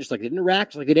Afghanistan, just like they did in Iraq,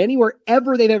 just like they did anywhere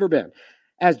ever they've ever been.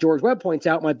 As George Webb points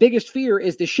out, my biggest fear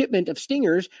is the shipment of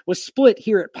Stingers was split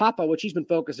here at Papa, which he's been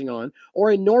focusing on,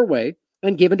 or in Norway,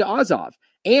 and given to Azov.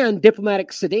 And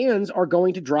diplomatic sedans are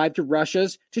going to drive to Russia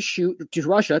to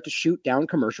shoot down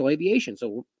commercial aviation.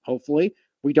 So hopefully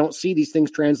we don't see these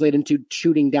things translate into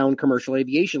shooting down commercial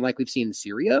aviation like we've seen in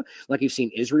Syria, like we've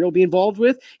seen Israel be involved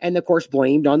with, and of course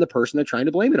blamed on the person they're trying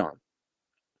to blame it on.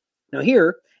 Now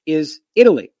here is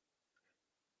Italy.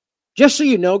 Just so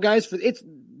you know, guys,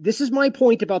 this is my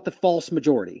point about the false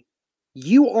majority.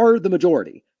 You are the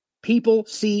majority. People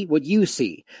see what you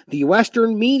see. The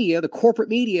Western media, the corporate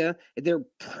media, their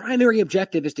primary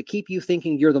objective is to keep you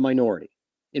thinking you're the minority,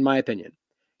 in my opinion.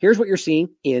 Here's what you're seeing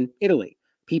in Italy.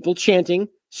 People chanting,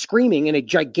 screaming in a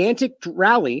gigantic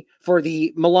rally for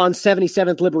the Milan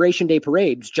 77th Liberation Day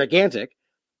parade. It's gigantic.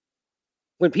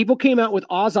 When people came out with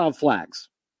Azov flags,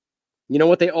 you know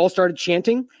what they all started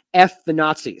chanting? F the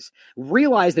Nazis.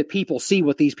 Realize that people see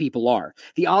what these people are.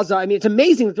 The Azov, I mean, it's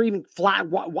amazing that they're even flat.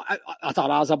 I thought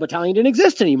Azov Battalion didn't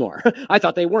exist anymore. I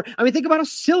thought they weren't. I mean, think about how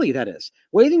silly that is.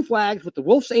 Waving flags with the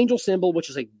Wolf's Angel symbol, which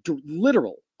is a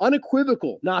literal,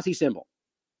 unequivocal Nazi symbol.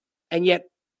 And yet,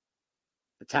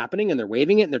 it's happening and they're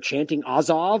waving it and they're chanting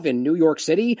Azov in New York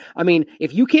City. I mean,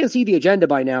 if you can't see the agenda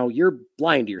by now, you're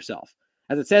blind to yourself.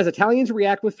 As it says, Italians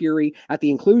react with fury at the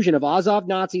inclusion of Azov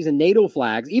Nazis and NATO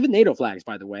flags, even NATO flags,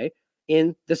 by the way,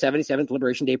 in the 77th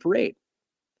Liberation Day parade.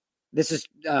 This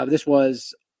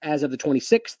was as of the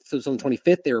 26th, so it's on the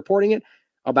 25th. They're reporting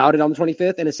about it on the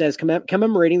 25th, and it says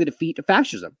commemorating the defeat of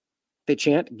fascism. They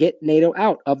chant, "Get NATO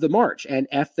out of the march," and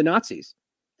F the Nazis.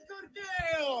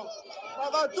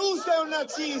 Tu sei un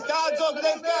nazista, Azov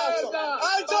del cazzo,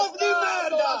 Azov di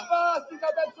merda.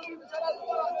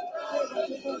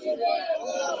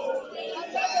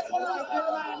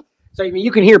 So I mean,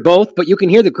 you can hear both, but you can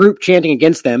hear the group chanting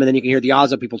against them, and then you can hear the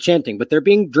Azov people chanting, but they're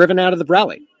being driven out of the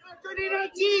rally.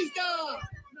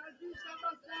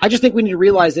 I just think we need to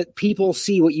realize that people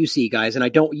see what you see, guys, and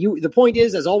the point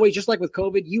is, as always, just like with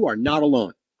COVID, you are not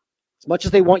alone. As much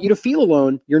as they want you to feel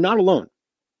alone, you're not alone.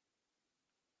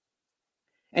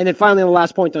 And then finally, on the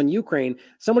last point on Ukraine,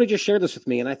 somebody just shared this with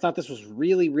me, and I thought this was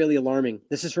really, really alarming.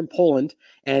 This is from Poland,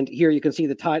 and here you can see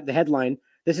the headline.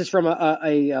 This is from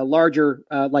a larger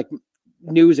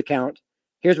news account.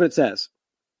 Here's what it says,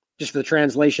 just for the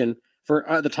translation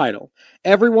for the title.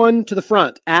 Everyone to the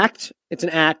front. It's an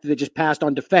act that just passed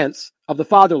on defense of the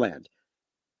fatherland.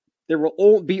 There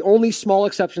will be only small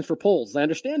exceptions for Poles. I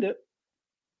understand it.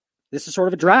 This is sort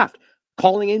of a draft,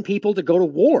 calling in people to go to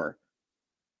war.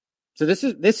 So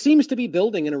this seems to be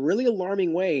building in a really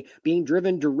alarming way, being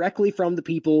driven directly from the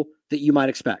people that you might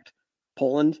expect.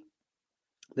 Poland,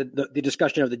 the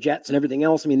discussion of the jets and everything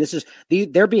else. I mean,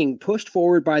 they're being pushed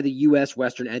forward by the U.S.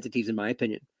 Western entities, in my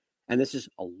opinion, and this is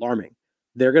alarming.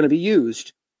 They're going to be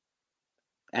used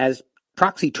as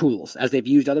proxy tools, as they've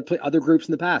used other groups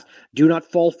in the past. Do not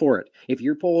fall for it. If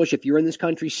you're Polish, if you're in this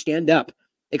country, stand up.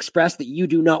 Express that you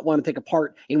do not want to take a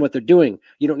part in what they're doing.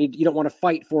 You don't want to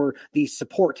fight for the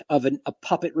support of a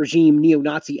puppet regime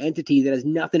neo-Nazi entity that has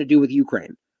nothing to do with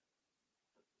Ukraine.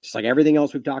 Just like everything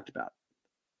else we've talked about.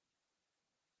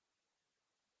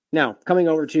 Now, coming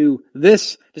over to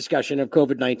this discussion of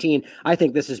COVID-19, I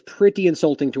think this is pretty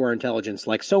insulting to our intelligence,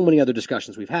 like so many other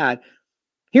discussions we've had.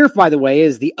 Here, by the way,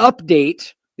 is the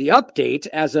update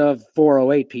as of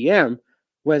 4:08 p.m.,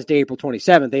 Wednesday, April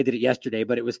 27th. They did it yesterday,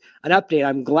 but it was an update.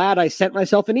 I'm glad I sent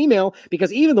myself an email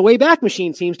because even the Wayback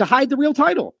Machine seems to hide the real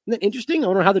title. Isn't that interesting? I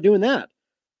don't know how they're doing that.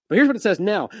 But here's what it says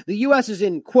now. The U.S. is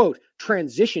in, quote,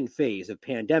 transition phase of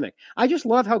pandemic. I just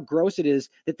love how gross it is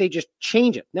that they just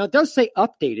change it. Now, it does say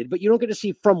updated, but you don't get to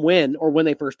see from when or when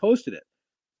they first posted it.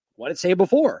 What did it say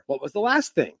before? What was the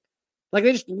last thing? Like,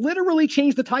 they just literally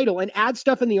changed the title and add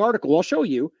stuff in the article. I'll show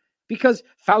you, because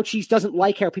Fauci doesn't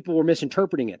like how people were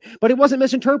misinterpreting it. But it wasn't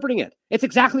misinterpreting it. It's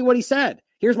exactly what he said.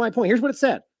 Here's my point. Here's what it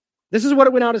said. This is what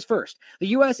it went out as first. The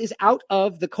U.S. is out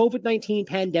of the COVID-19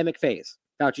 pandemic phase,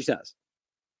 Fauci says.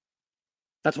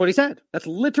 That's what he said. That's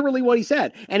literally what he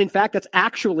said. And in fact, that's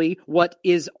actually which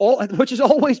has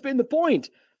always been the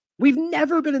point. We've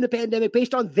never been in a pandemic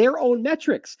based on their own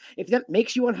metrics. If that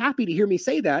makes you unhappy to hear me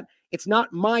say that, it's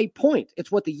not my point.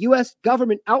 It's what the U.S.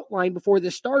 government outlined before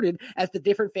this started as the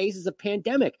different phases of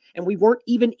pandemic. And we weren't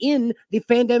even in the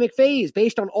pandemic phase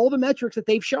based on all the metrics that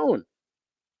they've shown.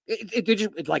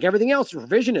 It's like everything else,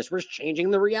 revisionist. We're just changing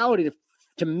the reality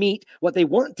to meet what they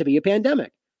want to be a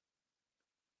pandemic.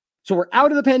 So we're out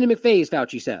of the pandemic phase,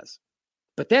 Fauci says.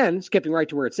 But then, skipping right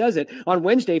to where it says it, on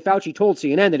Wednesday, Fauci told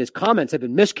CNN that his comments have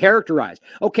been mischaracterized.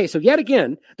 Okay, so yet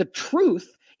again, the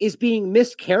truth is being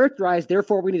mischaracterized,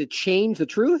 therefore we need to change the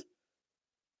truth?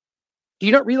 Do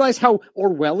you not realize how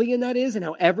Orwellian that is and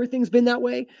how everything's been that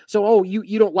way? So,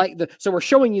 you don't like so we're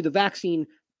showing you the vaccine,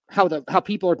 how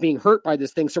people are being hurt by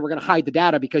this thing, so we're going to hide the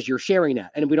data because you're sharing that,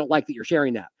 and we don't like that you're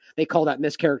sharing that. They call that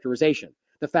mischaracterization.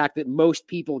 The fact that most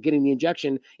people getting the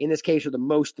injection, in this case, are the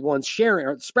most ones sharing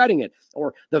or spreading it,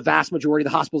 or the vast majority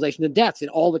of the hospitalizations and deaths in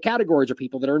all the categories are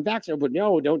people that are vaccinated. But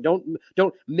no,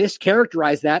 don't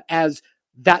mischaracterize that as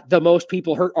that the most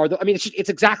people hurt are it's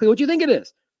exactly what you think it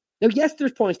is. Now, yes,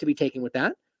 there's points to be taken with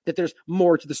that there's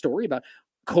more to the story about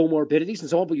comorbidities and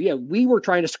so on. But yeah, we were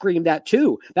trying to scream that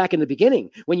too back in the beginning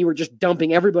when you were just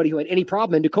dumping everybody who had any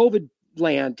problem into COVID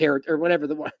land or whatever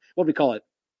what do we call it?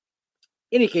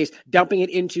 In any case, dumping it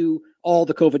into all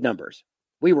the COVID numbers.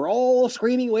 We were all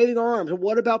screaming, waving our arms.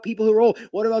 What about people who are old?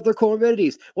 What about their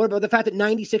comorbidities? What about the fact that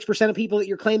 96% of people that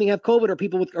you're claiming have COVID are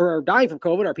people or are dying from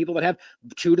COVID are people that have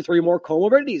 2 to 3 more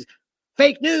comorbidities?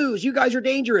 Fake news. You guys are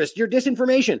dangerous. You're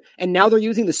disinformation. And now they're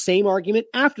using the same argument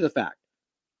after the fact.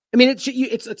 I mean,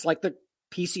 it's like the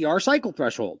PCR cycle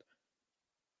threshold.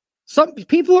 Some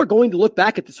people are going to look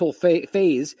back at this whole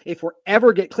phase, if we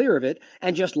ever get clear of it,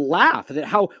 and just laugh at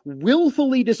how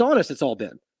willfully dishonest it's all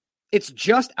been. It's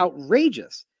just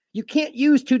outrageous. You can't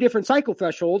use 2 different cycle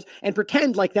thresholds and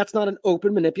pretend like that's not an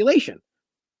open manipulation.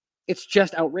 It's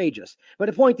just outrageous. But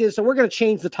the point is, so we're going to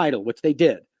change the title, which they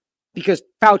did, because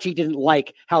Fauci didn't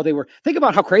like how they were. Think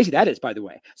about how crazy that is, by the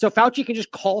way. So Fauci can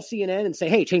just call CNN and say,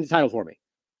 hey, change the title for me.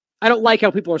 I don't like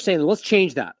how people are saying that. Let's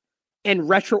change that. And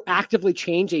retroactively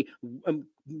change a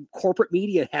corporate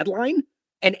media headline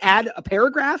and add a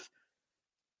paragraph.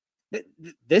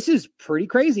 This is pretty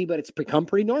crazy, but it's become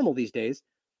pretty normal these days.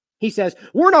 He says,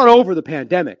 we're not over the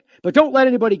pandemic, but don't let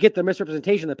anybody get the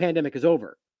misrepresentation the pandemic is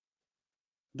over.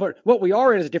 But what we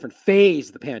are in is a different phase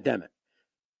of the pandemic.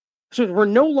 So we're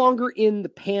no longer in the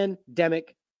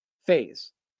pandemic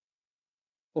phase.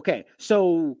 Okay,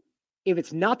 so if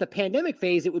it's not the pandemic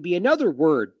phase, it would be another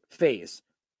word, phase.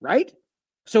 Right?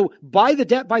 So by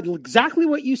exactly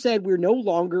what you said, we're no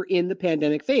longer in the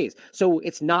pandemic phase. So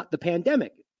it's not the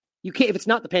pandemic. You can't, if it's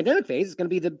not the pandemic phase, it's going to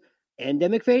be the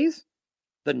endemic phase,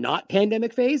 the not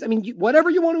pandemic phase. I mean,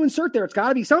 whatever you want to insert there, it's got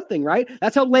to be something, right?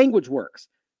 That's how language works.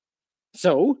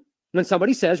 So when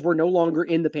somebody says we're no longer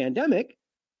in the pandemic,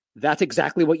 that's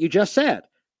exactly what you just said.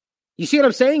 You see what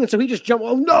I'm saying? And so he just jumped,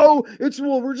 oh no,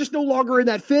 we're just no longer in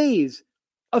that phase.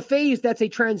 A phase that's a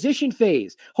transition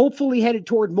phase, hopefully headed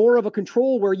toward more of a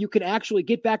control where you can actually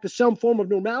get back to some form of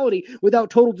normality without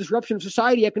total disruption of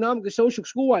society, economically, social,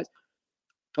 school-wise.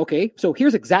 Okay, so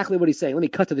here's exactly what he's saying. Let me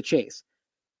cut to the chase.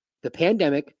 The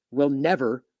pandemic will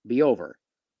never be over.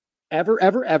 Ever,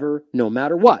 ever, ever, no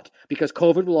matter what, because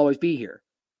COVID will always be here.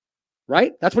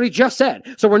 Right? That's what he just said.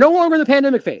 So we're no longer in the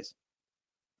pandemic phase.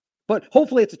 But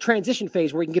hopefully it's a transition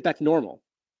phase where we can get back to normal.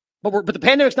 But the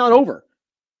pandemic's not over.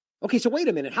 Okay, so wait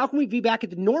a minute. How can we be back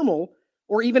at the normal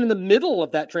or even in the middle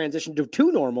of that transition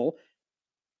to normal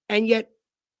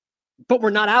but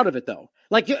we're not out of it though?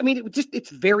 Like, I mean,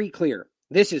 it's very clear.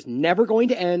 This is never going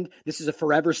to end. This is a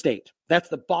forever state. That's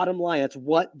the bottom line. That's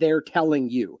what they're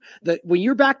telling you. That when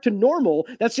you're back to normal,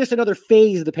 that's just another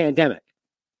phase of the pandemic.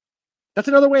 That's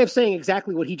another way of saying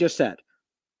exactly what he just said.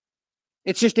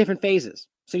 It's just different phases.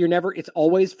 So it's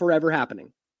always forever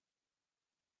happening.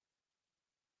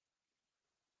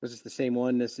 Was this the same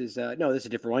one? This is no, this is a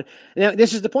different one. Now,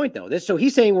 this is the point, though. So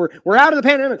he's saying we're out of the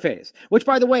pandemic phase. Which,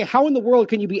 by the way, how in the world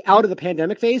can you be out of the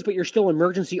pandemic phase, but you're still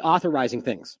emergency authorizing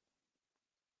things?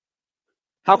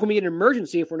 How can we get an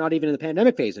emergency if we're not even in the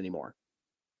pandemic phase anymore?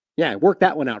 Yeah, work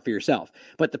that one out for yourself.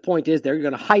 But the point is, they're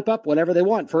going to hype up whatever they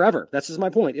want forever. That's just my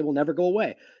point. It will never go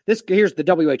away. Here's the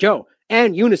WHO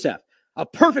and UNICEF. A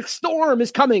perfect storm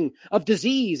is coming of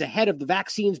disease ahead of the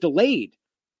vaccines delayed.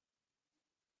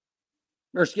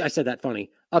 Or I said that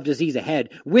funny. Of disease ahead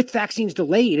with vaccines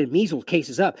delayed and measles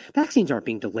cases up. Vaccines aren't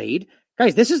being delayed.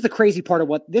 Guys, this is the crazy part of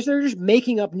they're just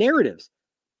making up narratives.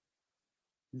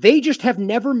 They just have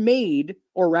never made,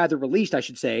 or rather released, I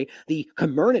should say, the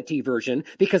Comirnaty version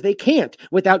because they can't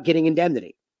without getting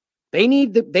indemnity. They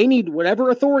need whatever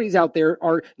authorities out there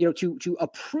are, to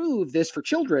approve this for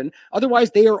children.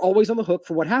 Otherwise, they are always on the hook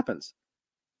for what happens.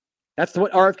 That's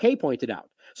what RFK pointed out.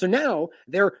 So now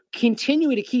they're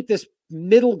continuing to keep this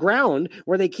middle ground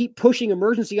where they keep pushing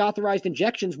emergency authorized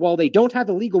injections while they don't have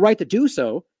the legal right to do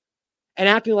so and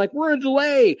acting like we're in a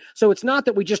delay. So it's not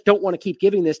that we just don't want to keep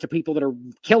giving this to people that are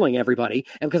killing everybody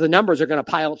and because the numbers are going to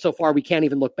pile up so far we can't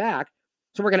even look back.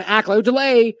 So we're going to act like a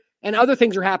delay and other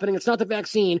things are happening. It's not the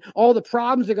vaccine. All the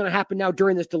problems that are going to happen now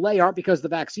during this delay aren't because of the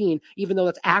vaccine, even though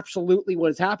that's absolutely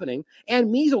what is happening.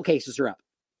 And measles cases are up.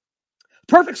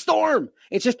 Perfect storm.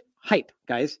 It's just hype,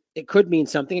 guys. It could mean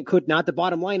something. It could not. The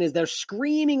bottom line is they're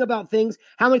screaming about things.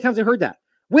 How many times have I heard that?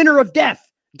 Winter of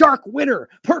death, dark winter,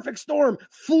 perfect storm,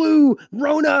 flu,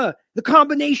 Rona, the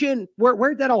combination. Where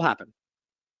did that all happen?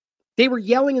 They were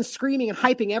yelling and screaming and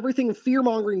hyping everything and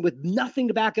fear-mongering with nothing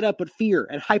to back it up but fear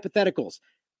and hypotheticals.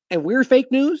 And we're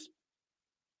fake news?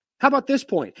 How about this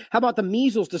point? How about the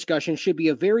measles discussion should be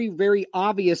a very, very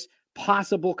obvious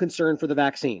possible concern for the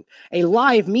vaccine. A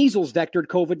live measles vectored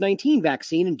COVID-19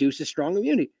 vaccine induces strong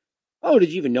immunity. Oh,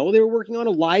 did you even know they were working on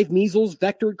a live measles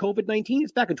vectored COVID-19?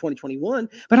 It's back in 2021.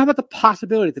 But how about the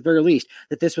possibility, at the very least,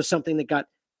 that this was something that got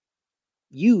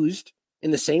used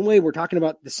in the same way we're talking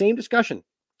about the same discussion,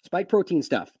 spike protein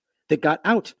stuff, that got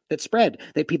out, that spread,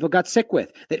 that people got sick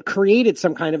with, that created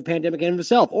some kind of pandemic in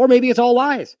itself. Or maybe it's all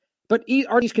lies. But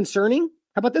are these concerning?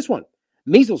 How about this one?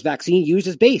 Measles vaccine used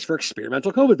as base for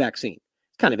experimental COVID vaccine.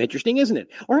 It's kind of interesting, isn't it?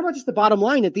 Or how about just the bottom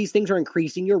line that these things are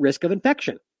increasing your risk of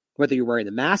infection? Whether you're wearing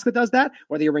the mask that does that,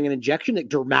 whether you're wearing an injection that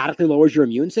dramatically lowers your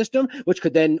immune system, which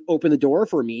could then open the door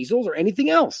for measles or anything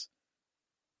else.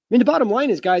 I mean, the bottom line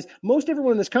is, guys, most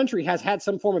everyone in this country has had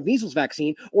some form of measles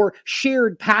vaccine or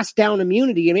shared passed down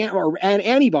immunity and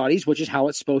antibodies, which is how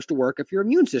it's supposed to work if your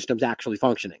immune system's actually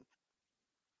functioning.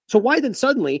 So why then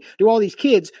suddenly do all these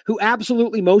kids who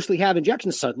absolutely mostly have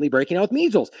injections suddenly breaking out with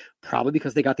measles? Probably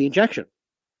because they got the injection.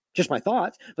 Just my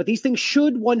thoughts. But these things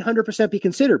should 100% be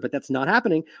considered, but that's not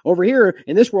happening. Over here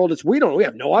in this world, we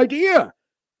have no idea.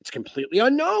 It's completely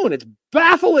unknown. It's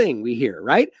baffling, we hear,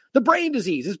 right? The brain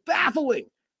disease is baffling.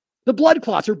 The blood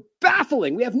clots are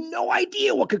baffling. We have no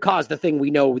idea what could cause the thing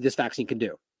we know this vaccine can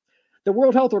do. The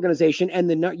World Health Organization and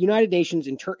the United Nations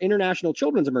International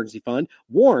Children's Emergency Fund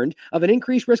warned of an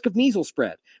increased risk of measles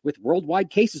spread, with worldwide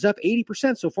cases up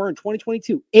 80% so far in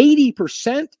 2022.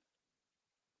 80%?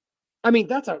 I mean,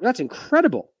 that's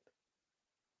incredible.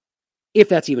 If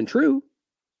that's even true,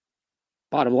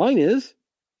 bottom line is,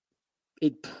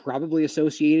 it probably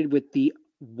associated with the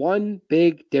one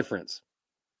big difference.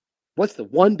 What's the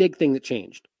one big thing that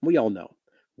changed? We all know.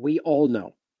 We all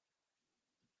know.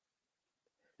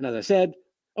 And as I said,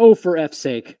 for F's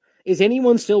sake, is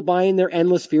anyone still buying their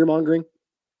endless fear-mongering?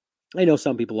 I know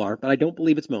some people are, but I don't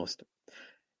believe it's most.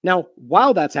 Now,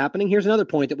 while that's happening, here's another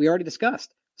point that we already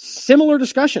discussed. Similar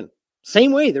discussion.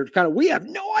 Same way. They're we have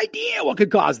no idea what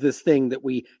could cause this thing that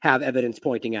we have evidence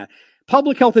pointing at.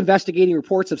 Public health investigating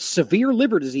reports of severe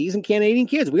liver disease in Canadian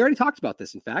kids. We already talked about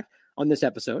this, in fact, on this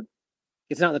episode.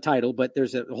 It's not in the title, but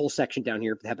there's a whole section down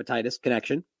here for the hepatitis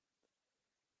connection.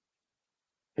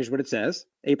 Here's what it says.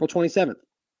 April 27th.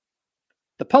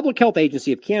 The Public Health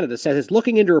Agency of Canada says it's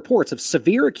looking into reports of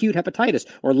severe acute hepatitis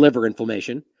or liver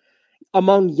inflammation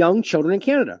among young children in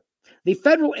Canada. The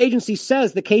federal agency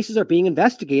says the cases are being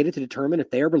investigated to determine if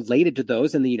they are related to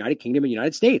those in the United Kingdom and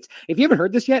United States. If you haven't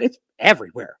heard this yet, it's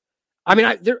everywhere. I mean,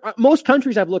 most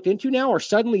countries I've looked into now are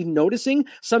suddenly noticing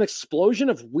some explosion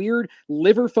of weird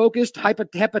liver-focused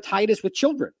hepatitis with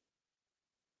children.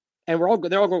 And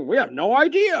they're all going, we have no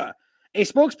idea. A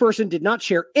spokesperson did not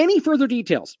share any further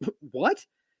details. What?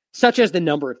 Such as the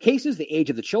number of cases, the age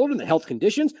of the children, the health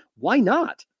conditions. Why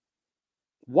not?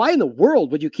 Why in the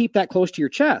world would you keep that close to your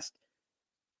chest?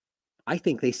 I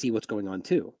think they see what's going on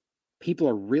too. People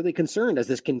are really concerned as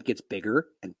this gets bigger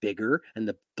and bigger and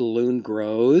the balloon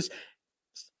grows.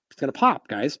 It's going to pop,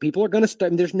 guys. People are going to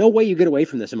start. There's no way you get away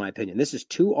from this, in my opinion. This is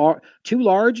too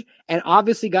large and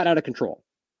obviously got out of control.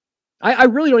 I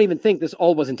really don't even think this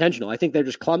all was intentional. I think they're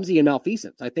just clumsy and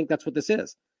malfeasance. I think that's what this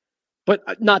is.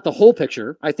 But not the whole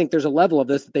picture. I think there's a level of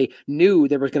this that they knew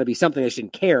there was going to be something. They just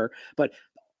didn't care. But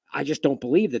I just don't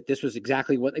believe that this was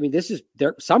exactly what, I mean, this is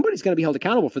there. Somebody's going to be held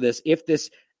accountable for this if this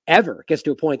ever gets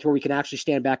to a point where we can actually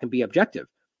stand back and be objective.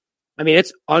 I mean,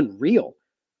 it's unreal.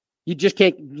 You just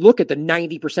can't look at the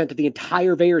 90% of the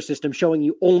entire VAERS system showing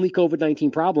you only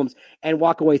COVID-19 problems and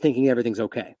walk away thinking everything's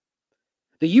okay.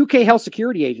 The UK Health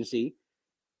Security Agency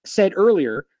said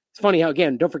earlier, it's funny how,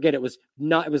 again, don't forget it was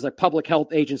a public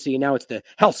health agency and now it's the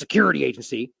Health Security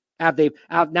Agency. Now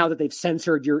that they've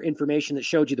censored your information that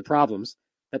showed you the problems.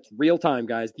 That's real time,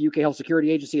 guys. The UK Health Security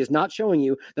Agency is not showing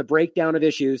you the breakdown of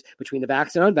issues between the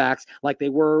vax and unvax like they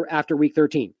were after week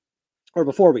 13 or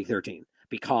before week 13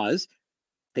 because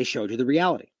they showed you the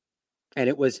reality. And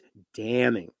it was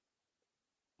damning.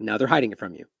 Now they're hiding it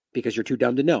from you because you're too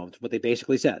dumb to know. It's what they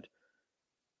basically said.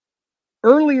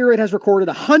 Earlier, it has recorded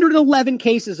 111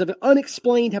 cases of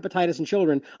unexplained hepatitis in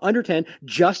children under 10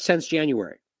 just since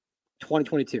January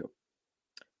 2022.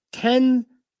 10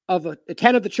 of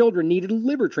the children needed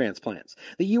liver transplants.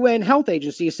 The UN Health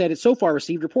Agency has said it so far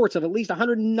received reports of at least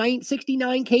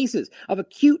 169 cases of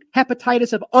acute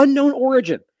hepatitis of unknown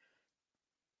origin,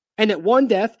 and that one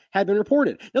death had been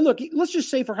reported. Now, look, let's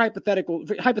just say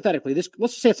hypothetically, let's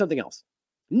just say it's something else,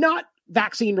 not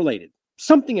vaccine related,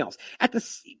 something else.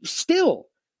 Still,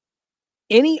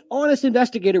 any honest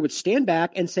investigator would stand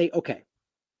back and say, okay,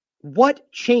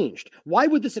 what changed? Why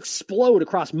would this explode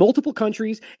across multiple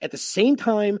countries at the same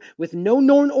time with no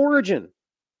known origin?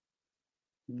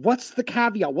 What's the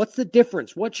caveat? What's the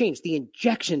difference? What changed? The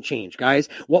injection changed, guys.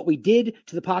 What we did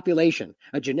to the population.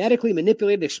 A genetically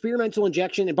manipulated experimental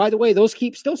injection. And by the way, those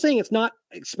keep still saying it's not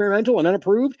experimental and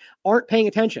unapproved, aren't paying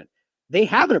attention. They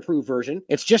have an approved version.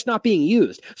 It's just not being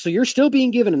used. So you're still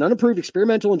being given an unapproved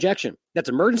experimental injection that's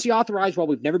emergency authorized while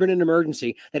we've never been in an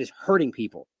emergency that is hurting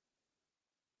people.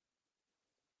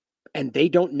 And they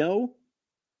don't know?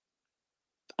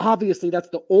 Obviously, that's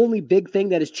the only big thing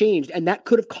that has changed, and that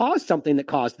could have caused something that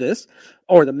caused this,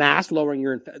 or the mask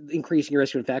increasing your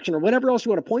risk of infection, or whatever else you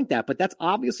want to point at. But that's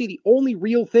obviously the only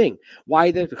real thing.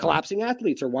 Why the collapsing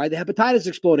athletes, or why the hepatitis is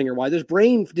exploding, or why there's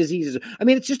brain diseases. I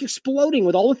mean, it's just exploding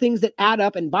with all the things that add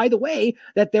up. And by the way,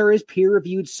 that there is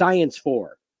peer-reviewed science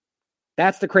for.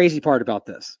 That's the crazy part about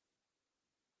this.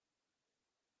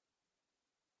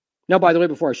 Now, by the way,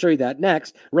 before I show you that,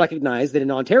 next, recognize that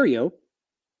in Ontario,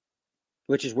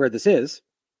 which is where this is,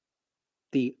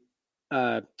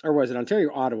 or was it Ontario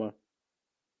or Ottawa?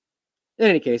 In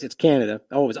any case, it's Canada.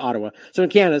 Oh, it was Ottawa. So in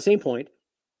Canada, same point.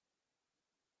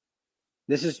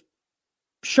 This is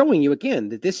showing you again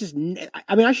that this is,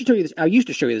 I mean, I should show you this. I used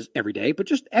to show you this every day, but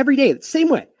just every day, the same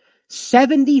way.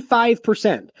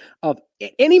 75% of,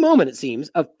 at any moment, it seems,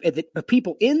 of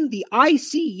people in the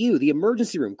ICU, the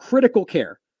emergency room, critical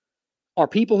care, are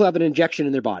people who have an injection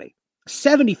in their body.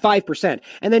 75%.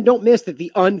 And then don't miss that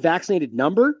the unvaccinated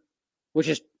number, which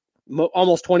is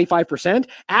almost 25%,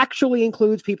 actually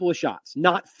includes people with shots.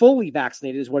 Not fully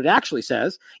vaccinated is what it actually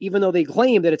says, even though they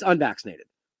claim that it's unvaccinated.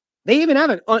 They even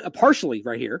have a partially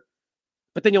right here.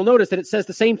 But then you'll notice that it says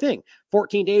the same thing.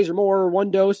 14 days or more,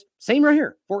 one dose. Same right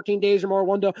here. 14 days or more,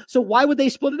 one dose. So why would they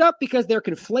split it up? Because they're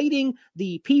conflating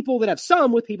the people that have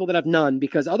some with people that have none,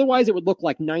 because otherwise it would look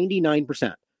like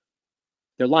 99%.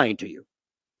 They're lying to you.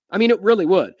 I mean, it really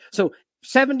would. So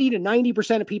 70 to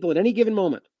 90% of people at any given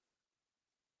moment.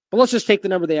 But let's just take the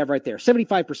number they have right there.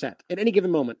 75% at any given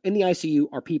moment in the ICU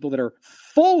are people that are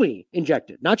fully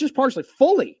injected, not just partially,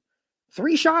 fully.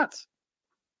 3 shots.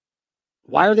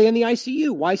 Why are they in the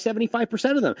ICU? Why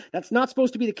 75% of them? That's not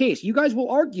supposed to be the case. You guys will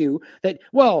argue that,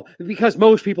 well, because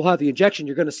most people have the injection,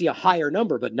 you're going to see a higher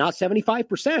number, but not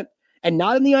 75% and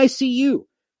not in the ICU.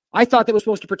 I thought that was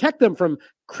supposed to protect them from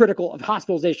critical of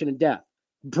hospitalization and death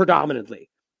predominantly.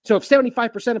 So if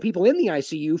 75% of people in the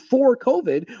ICU for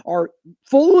COVID are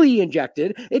fully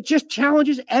injected, it just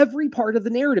challenges every part of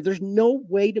the narrative. There's no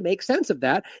way to make sense of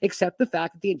that except the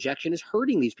fact that the injection is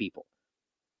hurting these people.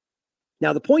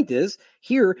 Now, the point is,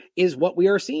 here is what we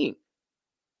are seeing.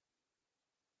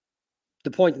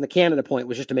 The point in the Canada point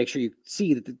was just to make sure you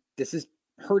see that this is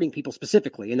hurting people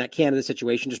specifically, and that Canada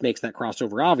situation just makes that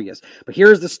crossover obvious. But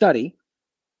here's the study,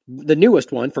 the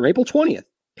newest one from April 20th,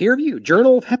 peer-reviewed,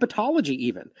 Journal of Hepatology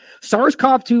even.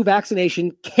 SARS-CoV-2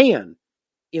 vaccination can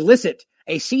elicit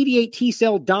a CD8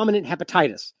 T-cell dominant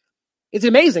hepatitis. It's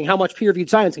amazing how much peer-reviewed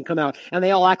science can come out, and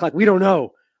they all act like, we don't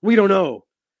know. We don't know.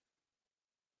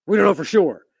 We don't know for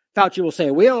sure. Fauci will say,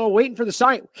 we're waiting for the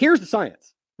science. Here's the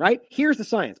science, right? Here's the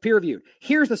science, peer-reviewed.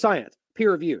 Here's the science,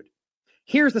 peer-reviewed.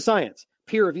 Here's the science,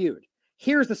 peer-reviewed.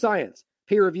 Here's the science,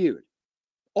 peer-reviewed.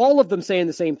 All of them saying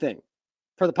the same thing.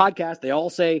 For the podcast, they all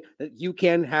say that you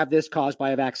can have this caused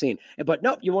by a vaccine. But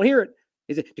nope, you won't hear it.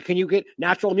 Can you get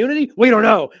natural immunity? We don't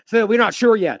know. So we're not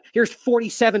sure yet. Here's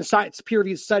 47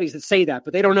 peer-reviewed studies that say that,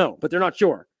 but they don't know, but they're not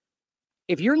sure.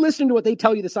 If you're listening to what they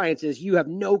tell you the science is, you have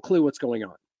no clue what's going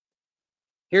on.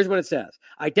 Here's what it says.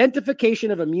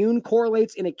 Identification of immune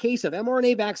correlates in a case of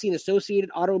mRNA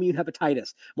vaccine-associated autoimmune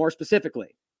hepatitis. More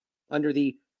specifically, under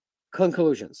the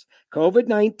conclusions,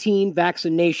 COVID-19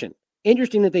 vaccination.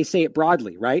 Interesting that they say it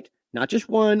broadly, right? Not just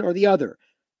one or the other.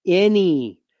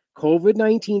 Any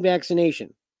COVID-19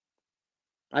 vaccination,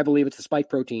 I believe it's the spike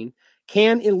protein,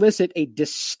 can elicit a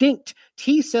distinct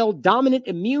T-cell dominant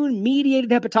immune-mediated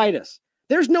hepatitis.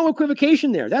 There's no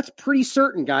equivocation there. That's pretty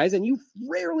certain, guys, and you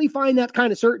rarely find that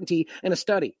kind of certainty in a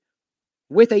study.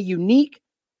 With a unique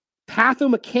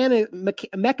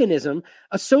pathomechanism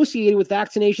associated with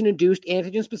vaccination-induced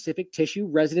antigen-specific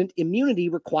tissue-resident immunity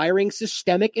requiring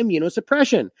systemic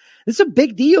immunosuppression. This is a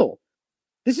big deal.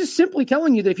 This is simply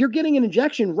telling you that if you're getting an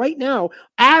injection right now,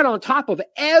 add on top of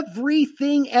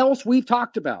everything else we've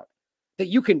talked about, that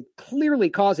you can clearly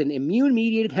cause an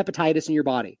immune-mediated hepatitis in your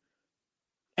body.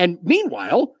 And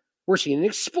meanwhile, we're seeing an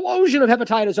explosion of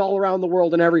hepatitis all around the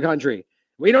world in every country.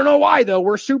 We don't know why, though.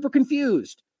 We're super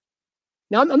confused.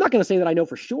 Now, I'm not going to say that I know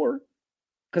for sure,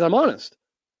 because I'm honest.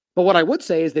 But what I would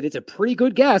say is that it's a pretty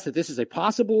good guess that this is a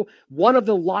possible, one of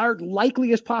the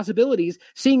likeliest possibilities,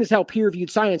 seeing as how peer-reviewed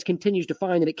science continues to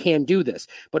find that it can do this.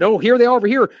 But here they are over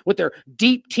here with their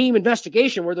deep team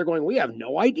investigation where they're going, we have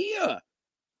no idea.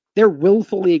 They're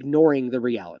willfully ignoring the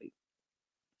reality.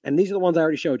 And these are the ones I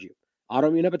already showed you.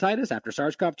 Autoimmune hepatitis after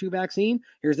SARS-CoV-2 vaccine.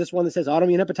 Here's this one that says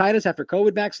autoimmune hepatitis after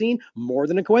COVID vaccine. More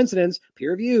than a coincidence.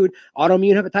 Peer-reviewed.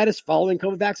 Autoimmune hepatitis following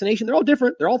COVID vaccination. They're all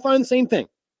different. They're all finding the same thing.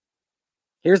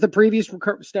 Here's the previous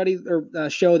study or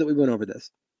show that we went over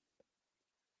this.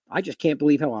 I just can't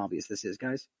believe how obvious this is,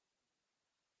 guys.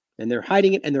 And they're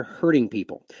hiding it and they're hurting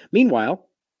people. Meanwhile,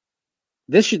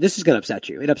 this is going to upset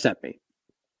you. It upset me.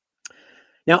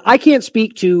 Now, I can't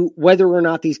speak to whether or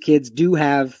not these kids do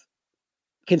have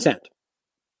consent.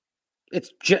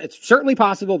 It's certainly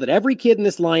possible that every kid in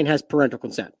this line has parental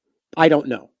consent. I don't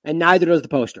know. And neither does the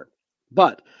poster.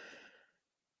 But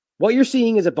what you're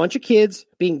seeing is a bunch of kids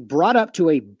being brought up to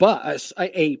a bus,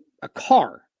 a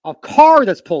car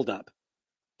that's pulled up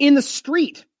in the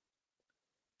street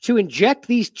to inject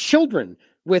these children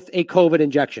with a COVID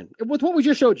injection. With what we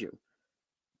just showed you.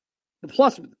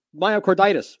 Plus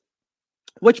myocarditis,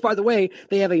 which, by the way,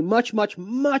 they have a much, much,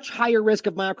 much higher risk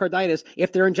of myocarditis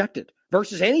if they're injected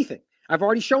versus anything. I've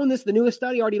already shown this. The newest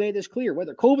study already made this clear,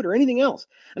 whether COVID or anything else.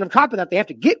 And on top of that, they have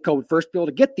to get COVID first to be able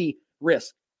to get the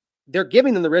risk. They're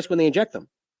giving them the risk when they inject them.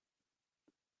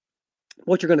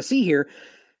 What you're going to see here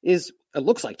is, it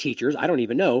looks like teachers, I don't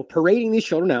even know, parading these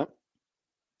children out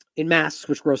in masks,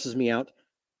 which grosses me out,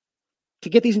 to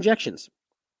get these injections.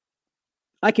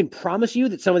 I can promise you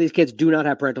that some of these kids do not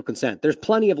have parental consent. There's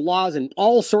plenty of laws in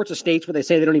all sorts of states where they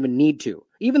say they don't even need to.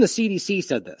 Even the CDC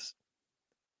said this.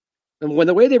 And when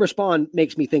the way they respond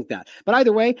makes me think that. But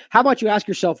either way, how about you ask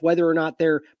yourself whether or not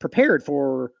they're prepared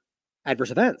for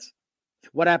adverse events?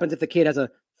 What happens if the kid has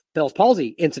a Bell's palsy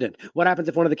incident? What happens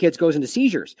if one of the kids goes into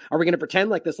seizures? Are we going to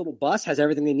pretend like this little bus has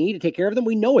everything they need to take care of them?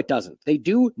 We know it doesn't. They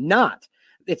do not.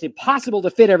 It's impossible to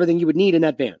fit everything you would need in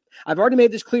that van. I've already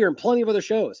made this clear in plenty of other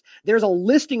shows. There's a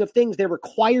listing of things they're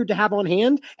required to have on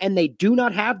hand, and they do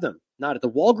not have them. Not at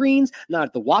the Walgreens, not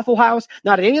at the Waffle House,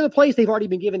 not at any other place they've already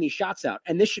been giving these shots out.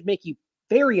 And this should make you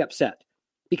very upset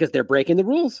because they're breaking the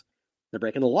rules. They're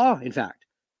breaking the law, in fact.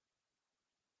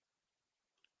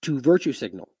 To virtue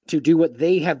signal, to do what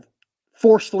they have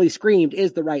forcefully screamed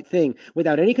is the right thing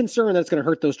without any concern that it's going to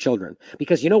hurt those children.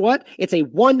 Because you know what? It's a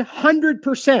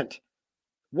 100%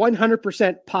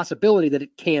 possibility that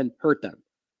it can hurt them.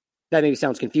 That maybe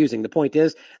sounds confusing. The point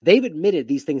is, they've admitted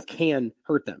these things can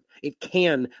hurt them. It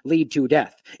can lead to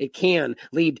death. It can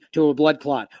lead to a blood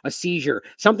clot, a seizure,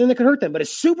 something that can hurt them. But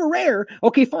it's super rare.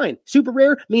 Okay, fine. Super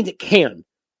rare means it can.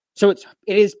 So it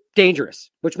is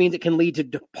dangerous, which means it can lead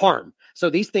to harm. So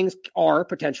these things are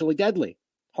potentially deadly,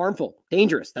 harmful,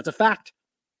 dangerous. That's a fact.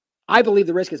 I believe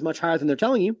the risk is much higher than they're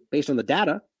telling you based on the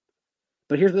data.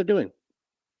 But here's what they're doing.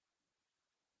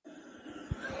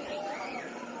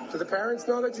 Do the parents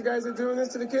know that you guys are doing this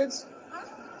to the kids?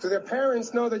 Do their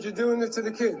parents know that you're doing this to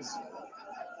the kids?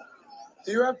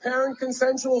 Do you have parent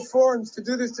consensual forms to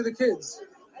do this to the kids?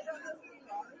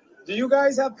 Do you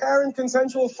guys have parent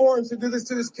consensual forms to do this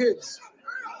to these kids?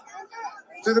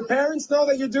 Do the parents know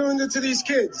that you're doing this to these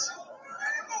kids?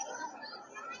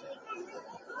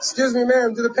 Excuse me,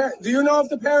 ma'am. Do you know if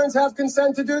the parents have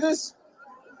consent to do this?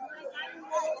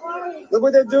 Look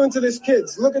what they're doing to these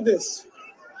kids. Look at this.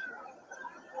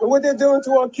 Look what they're doing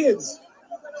to our kids.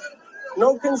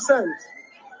 No consent.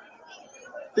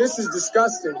 This is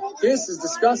disgusting. This is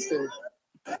disgusting.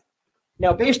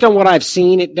 Now, based on what I've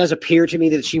seen, it does appear to me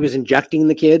that she was injecting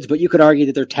the kids, but you could argue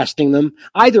that they're testing them.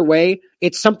 Either way,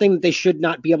 it's something that they should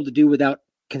not be able to do without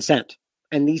consent.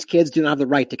 And these kids do not have the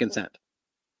right to consent.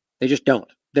 They just don't.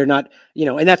 They're not,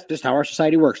 and that's just how our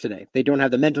society works today. They don't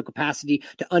have the mental capacity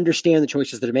to understand the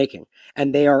choices that they're making.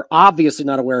 And they are obviously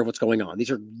not aware of what's going on. These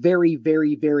are very,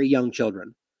 very, very young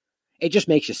children. It just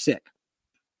makes you sick.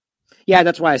 Yeah,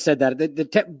 that's why I said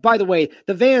that. By the way,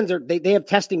 the vans they have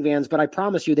testing vans, but I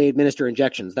promise you they administer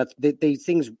injections. That's these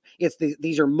things.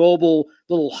 These are mobile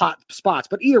little hot spots.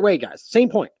 But either way, guys, same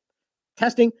point.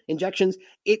 Testing, injections.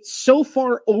 It's so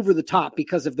far over the top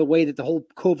because of the way that the whole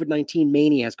COVID-19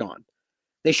 mania has gone.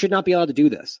 They should not be allowed to do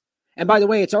this. And by the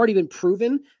way, it's already been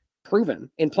proven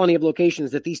in plenty of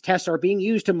locations that these tests are being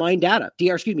used to mine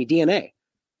DNA.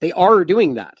 They are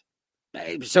doing that.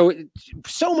 So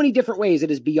many different ways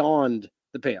it is beyond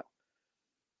the pale.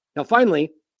 Now,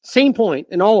 finally, same point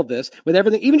in all of this with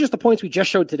everything, even just the points we just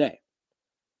showed today.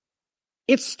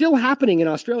 It's still happening in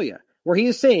Australia, where he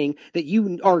is saying that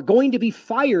you are going to be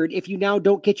fired if you now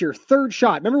don't get your third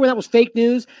shot. Remember when that was fake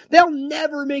news? They'll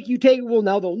never make you take,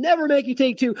 they'll never make you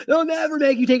take two. They'll never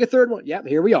make you take a third one. Yep,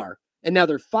 here we are. And now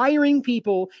they're firing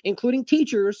people, including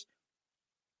teachers,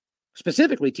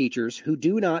 specifically teachers, who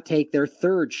do not take their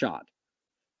third shot.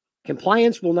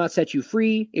 Compliance will not set you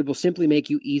free. It will simply make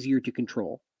you easier to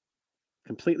control.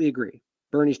 Completely agree.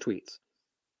 Bernie's tweets.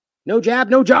 No jab,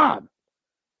 no job.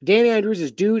 Dan Andrews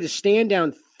is due to stand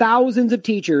down thousands of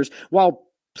teachers while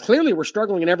clearly we're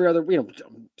struggling in every other,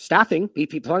 staffing,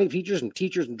 plenty of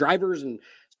teachers and drivers and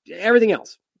everything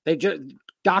else.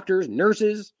 Doctors,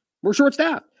 nurses, we're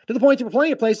short-staffed to the point that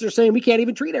plenty of places are saying we can't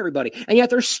even treat everybody. And yet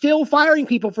they're still firing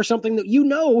people for something that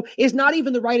is not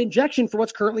even the right injection for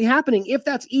what's currently happening, if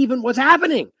that's even what's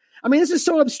happening. I mean, this is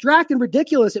so abstract and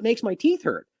ridiculous, it makes my teeth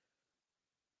hurt.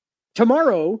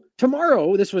 Tomorrow,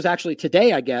 this was actually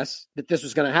today, I guess, that this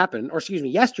was going to happen,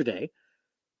 yesterday,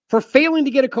 for failing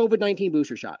to get a COVID-19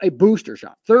 booster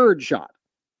shot, third shot.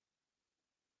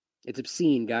 It's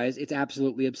obscene, guys. It's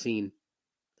absolutely obscene.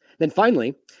 Then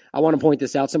finally, I want to point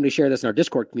this out. Somebody shared this in our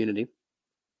Discord community.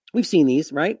 We've seen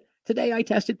these, right? Today I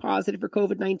tested positive for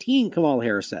COVID-19, Kamala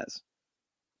Harris says,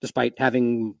 despite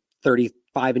having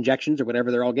 35 injections or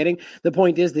whatever they're all getting. The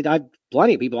point is that I've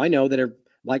plenty of people I know that are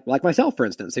like myself, for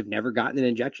instance. They've never gotten an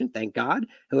injection, thank God,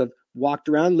 who have walked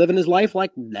around living his life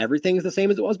like everything's the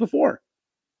same as it was before.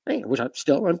 Which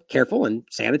I'm careful and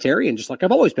sanitary and just like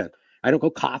I've always been. I don't go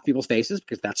cough people's faces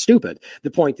because that's stupid.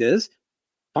 The point is,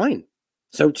 fine.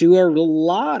 So too are a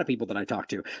lot of people that I talk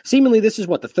to. Seemingly this is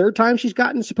the third time she's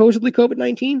gotten supposedly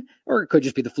COVID-19, or it could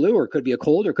just be the flu, or it could be a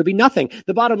cold, or it could be nothing.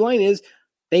 The bottom line is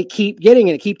they keep getting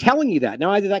it, keep telling you that.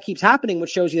 Now, either that keeps happening, which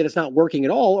shows you that it's not working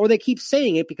at all, or they keep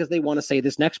saying it because they want to say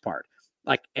this next part.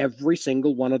 Like every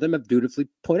single one of them have dutifully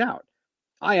put out.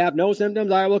 I have no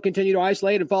symptoms. I will continue to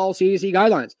isolate and follow CDC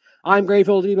guidelines. I'm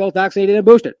grateful to be both vaccinated and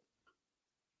boosted.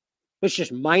 It's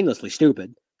just mindlessly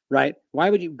stupid, right? Why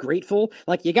would you grateful?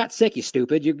 Like you got sick, you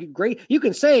stupid. You're great. You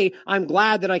can say, I'm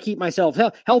glad that I keep myself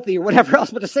healthy or whatever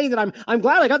else, but to say that I'm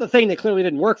glad I got the thing that clearly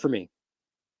didn't work for me.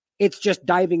 It's just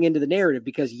diving into the narrative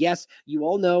because, yes, you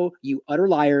all know, you utter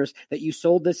liars, that you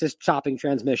sold this as chopping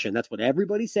transmission. That's what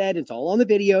everybody said. It's all on the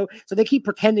video. So they keep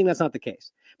pretending that's not the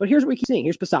case. But here's what we keep seeing.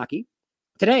 Here's Psaki.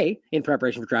 Today, in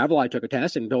preparation for travel, I took a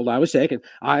test and told I was sick, and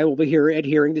I will be here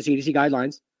adhering to CDC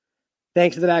guidelines.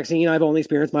 Thanks to the vaccine, I've only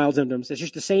experienced mild symptoms. It's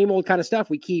just the same old kind of stuff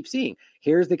we keep seeing.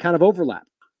 Here's the kind of overlap.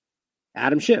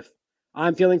 Adam Schiff.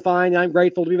 I'm feeling fine. I'm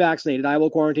grateful to be vaccinated. I will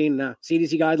quarantine.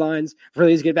 CDC guidelines.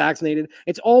 Please get vaccinated.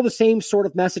 It's all the same sort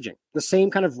of messaging. The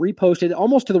same kind of reposted,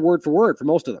 almost to the word for word for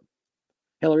most of them.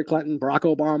 Hillary Clinton, Barack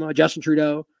Obama, Justin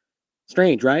Trudeau.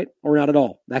 Strange, right? Or not at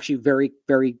all. Actually very,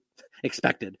 very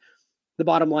expected. The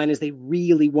bottom line is they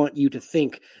really want you to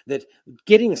think that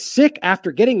getting sick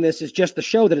after getting this is just the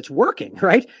show that it's working,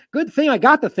 right? Good thing I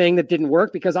got the thing that didn't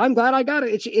work because I'm glad I got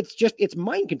it. It's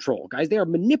mind control, guys. They are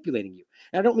manipulating you.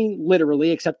 And I don't mean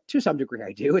literally, except to some degree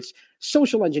I do. It's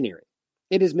social engineering.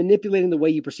 It is manipulating the way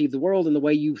you perceive the world and the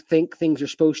way you think things are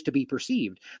supposed to be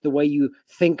perceived, the way you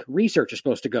think research is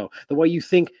supposed to go, the way you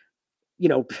think,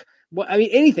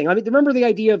 anything. Remember the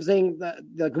idea of saying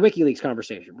the WikiLeaks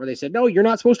conversation where they said, no, you're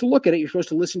not supposed to look at it. You're supposed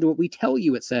to listen to what we tell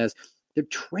you. It says they're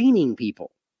training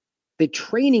people. They're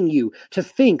training you to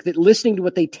think that listening to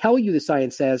what they tell you the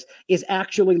science says is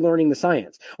actually learning the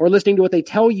science, or listening to what they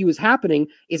tell you is happening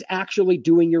is actually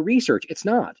doing your research. It's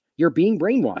not. You're being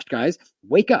brainwashed, guys.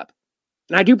 Wake up.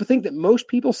 And I do think that most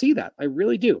people see that. I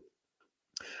really do.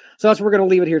 So that's where we're going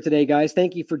to leave it here today, guys.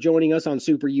 Thank you for joining us on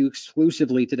Super U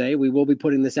exclusively today. We will be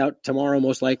putting this out tomorrow,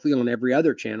 most likely on every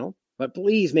other channel. But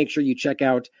please make sure you check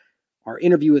out our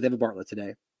interview with Eva Bartlett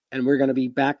today. And we're going to be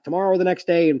back tomorrow or the next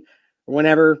day and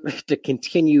whenever to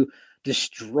continue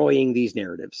destroying these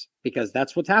narratives, because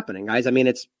that's what's happening, guys. I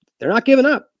mean, they're not giving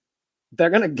up.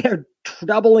 They're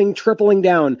doubling, tripling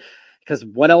down, because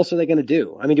what else are they going to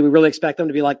do? I mean, do we really expect them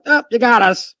to be like, oh, you got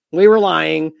us. We were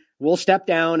lying. We'll step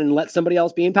down and let somebody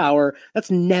else be in power. That's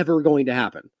never going to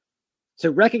happen. So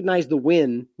recognize the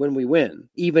win when we win,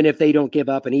 even if they don't give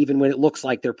up. And even when it looks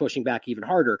like they're pushing back even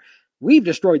harder, we've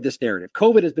destroyed this narrative.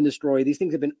 COVID has been destroyed. These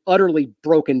things have been utterly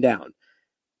broken down,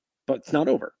 but it's not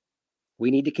over. We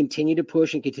need to continue to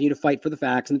push and continue to fight for the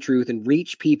facts and the truth and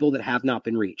reach people that have not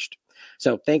been reached.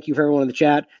 So thank you for everyone in the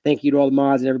chat. Thank you to all the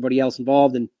mods and everybody else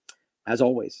involved. And as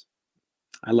always,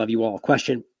 I love you all.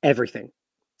 Question everything.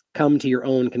 Come to your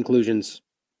own conclusions.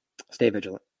 Stay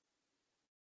vigilant.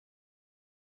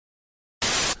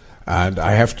 And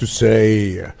I have to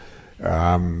say,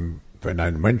 when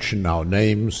I mention now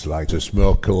names like this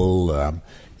Merkel,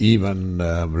 even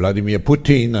Vladimir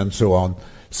Putin and so on,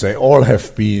 they all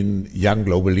have been young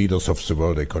global leaders of the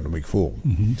World Economic Forum.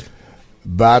 Mm-hmm.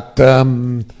 But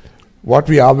what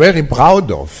we are very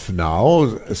proud of now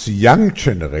is the young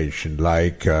generation,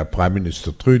 like Prime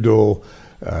Minister Trudeau,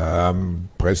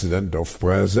 President of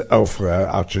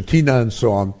Argentina and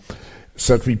so on,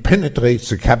 that we penetrate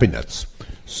the cabinets.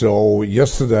 So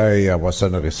yesterday I was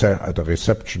at a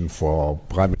reception for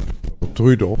Prime Minister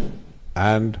Trudeau,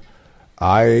 and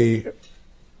I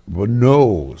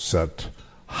know that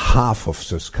half of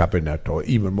this cabinet, or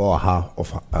even more half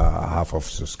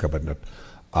of this cabinet,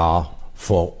 are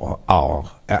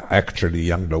actually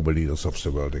young global leaders of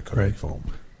the World Economic Forum.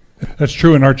 That's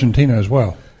true in Argentina as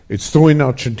well. It's true in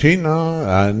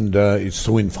Argentina, and it's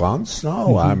true in France now.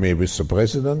 Mm-hmm. I'm with the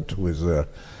president, who is a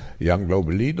young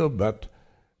global leader, but...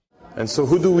 And so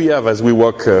who do we have as we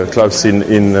work, Klaus, in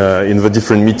the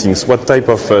different meetings? What type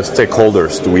of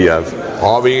stakeholders do we have?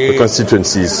 The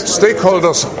constituencies?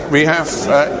 Stakeholders, we have,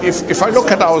 if I look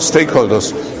at our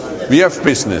stakeholders, we have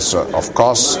business, of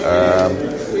course,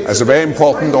 as a very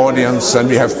important audience, and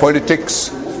we have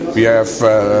politics, we have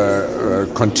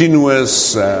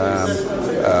continuous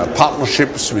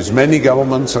partnerships with many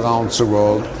governments around the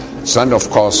world. Then, of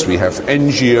course, we have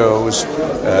NGOs,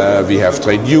 we have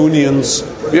trade unions,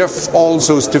 we have all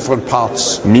those different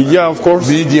parts. Media, of course.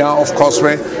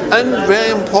 And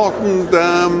very important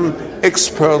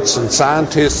experts and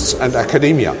scientists and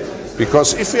academia.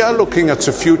 Because if we are looking at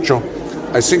the future,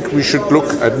 I think we should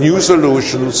look at new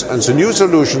solutions, and the new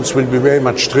solutions will be very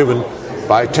much driven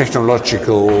by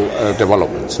technological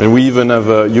developments. And we even have,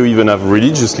 you even have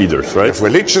religious leaders, right? We have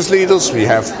religious leaders, we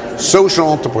have social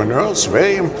entrepreneurs,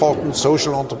 very important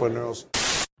social entrepreneurs.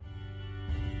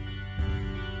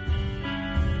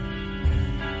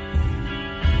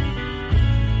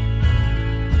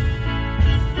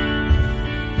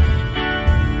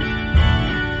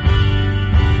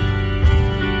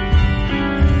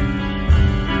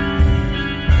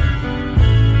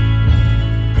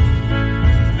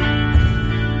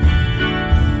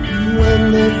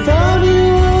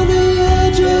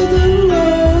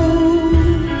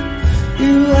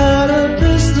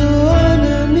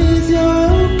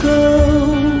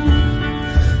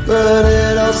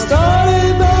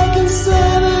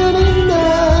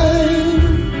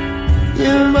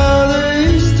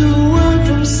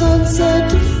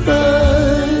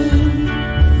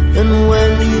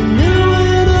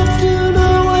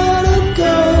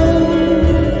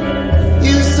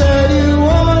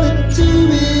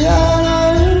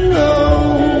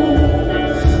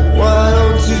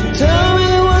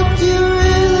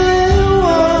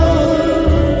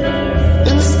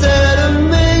 Instead of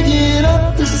making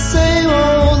up the same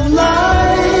old lies.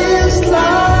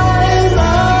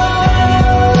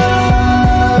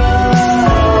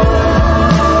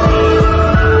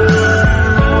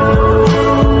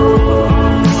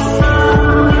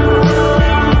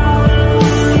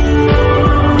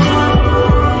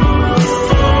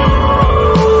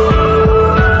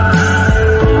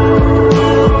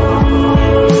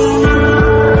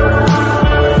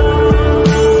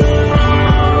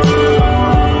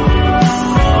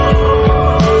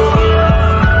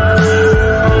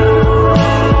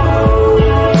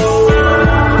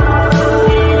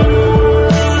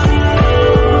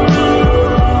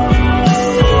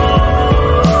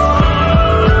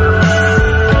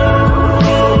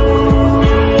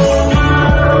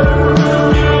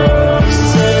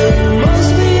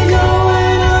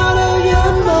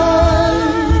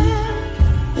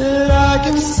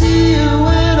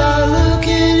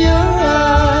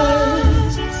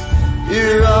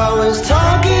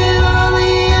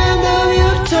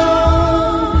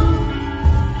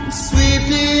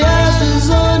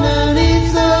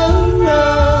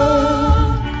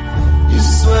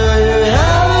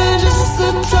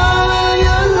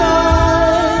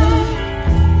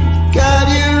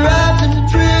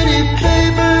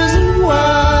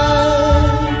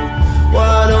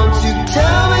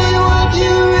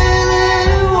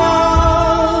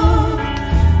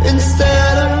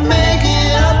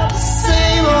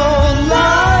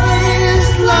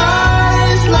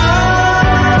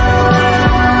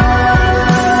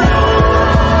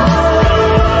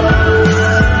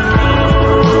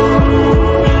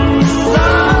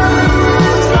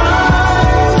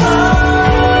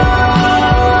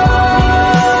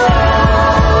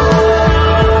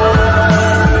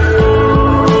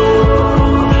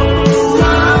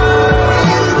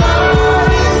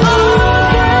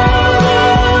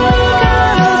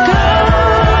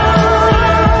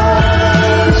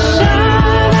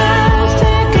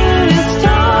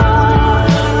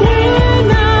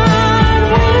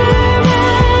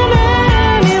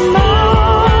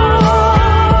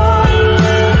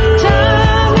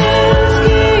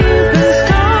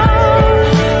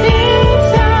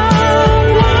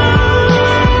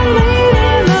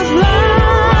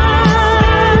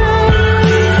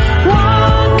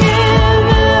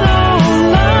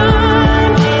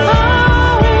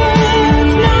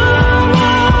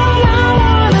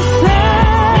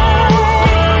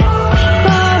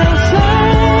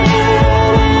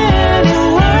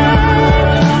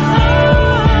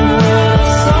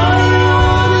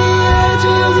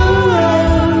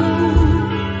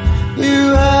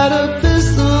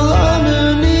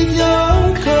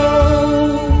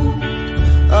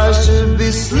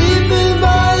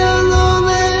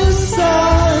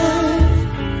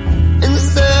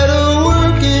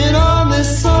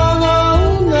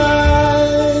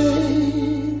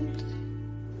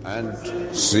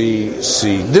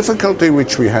 The difficulty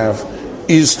which we have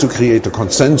is to create a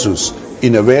consensus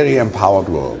in a very empowered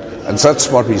world. And that's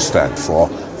what we stand for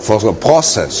the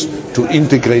process to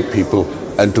integrate people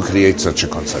and to create such a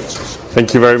consensus.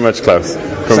 Thank you very much, Klaus.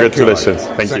 Congratulations.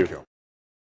 Thank you.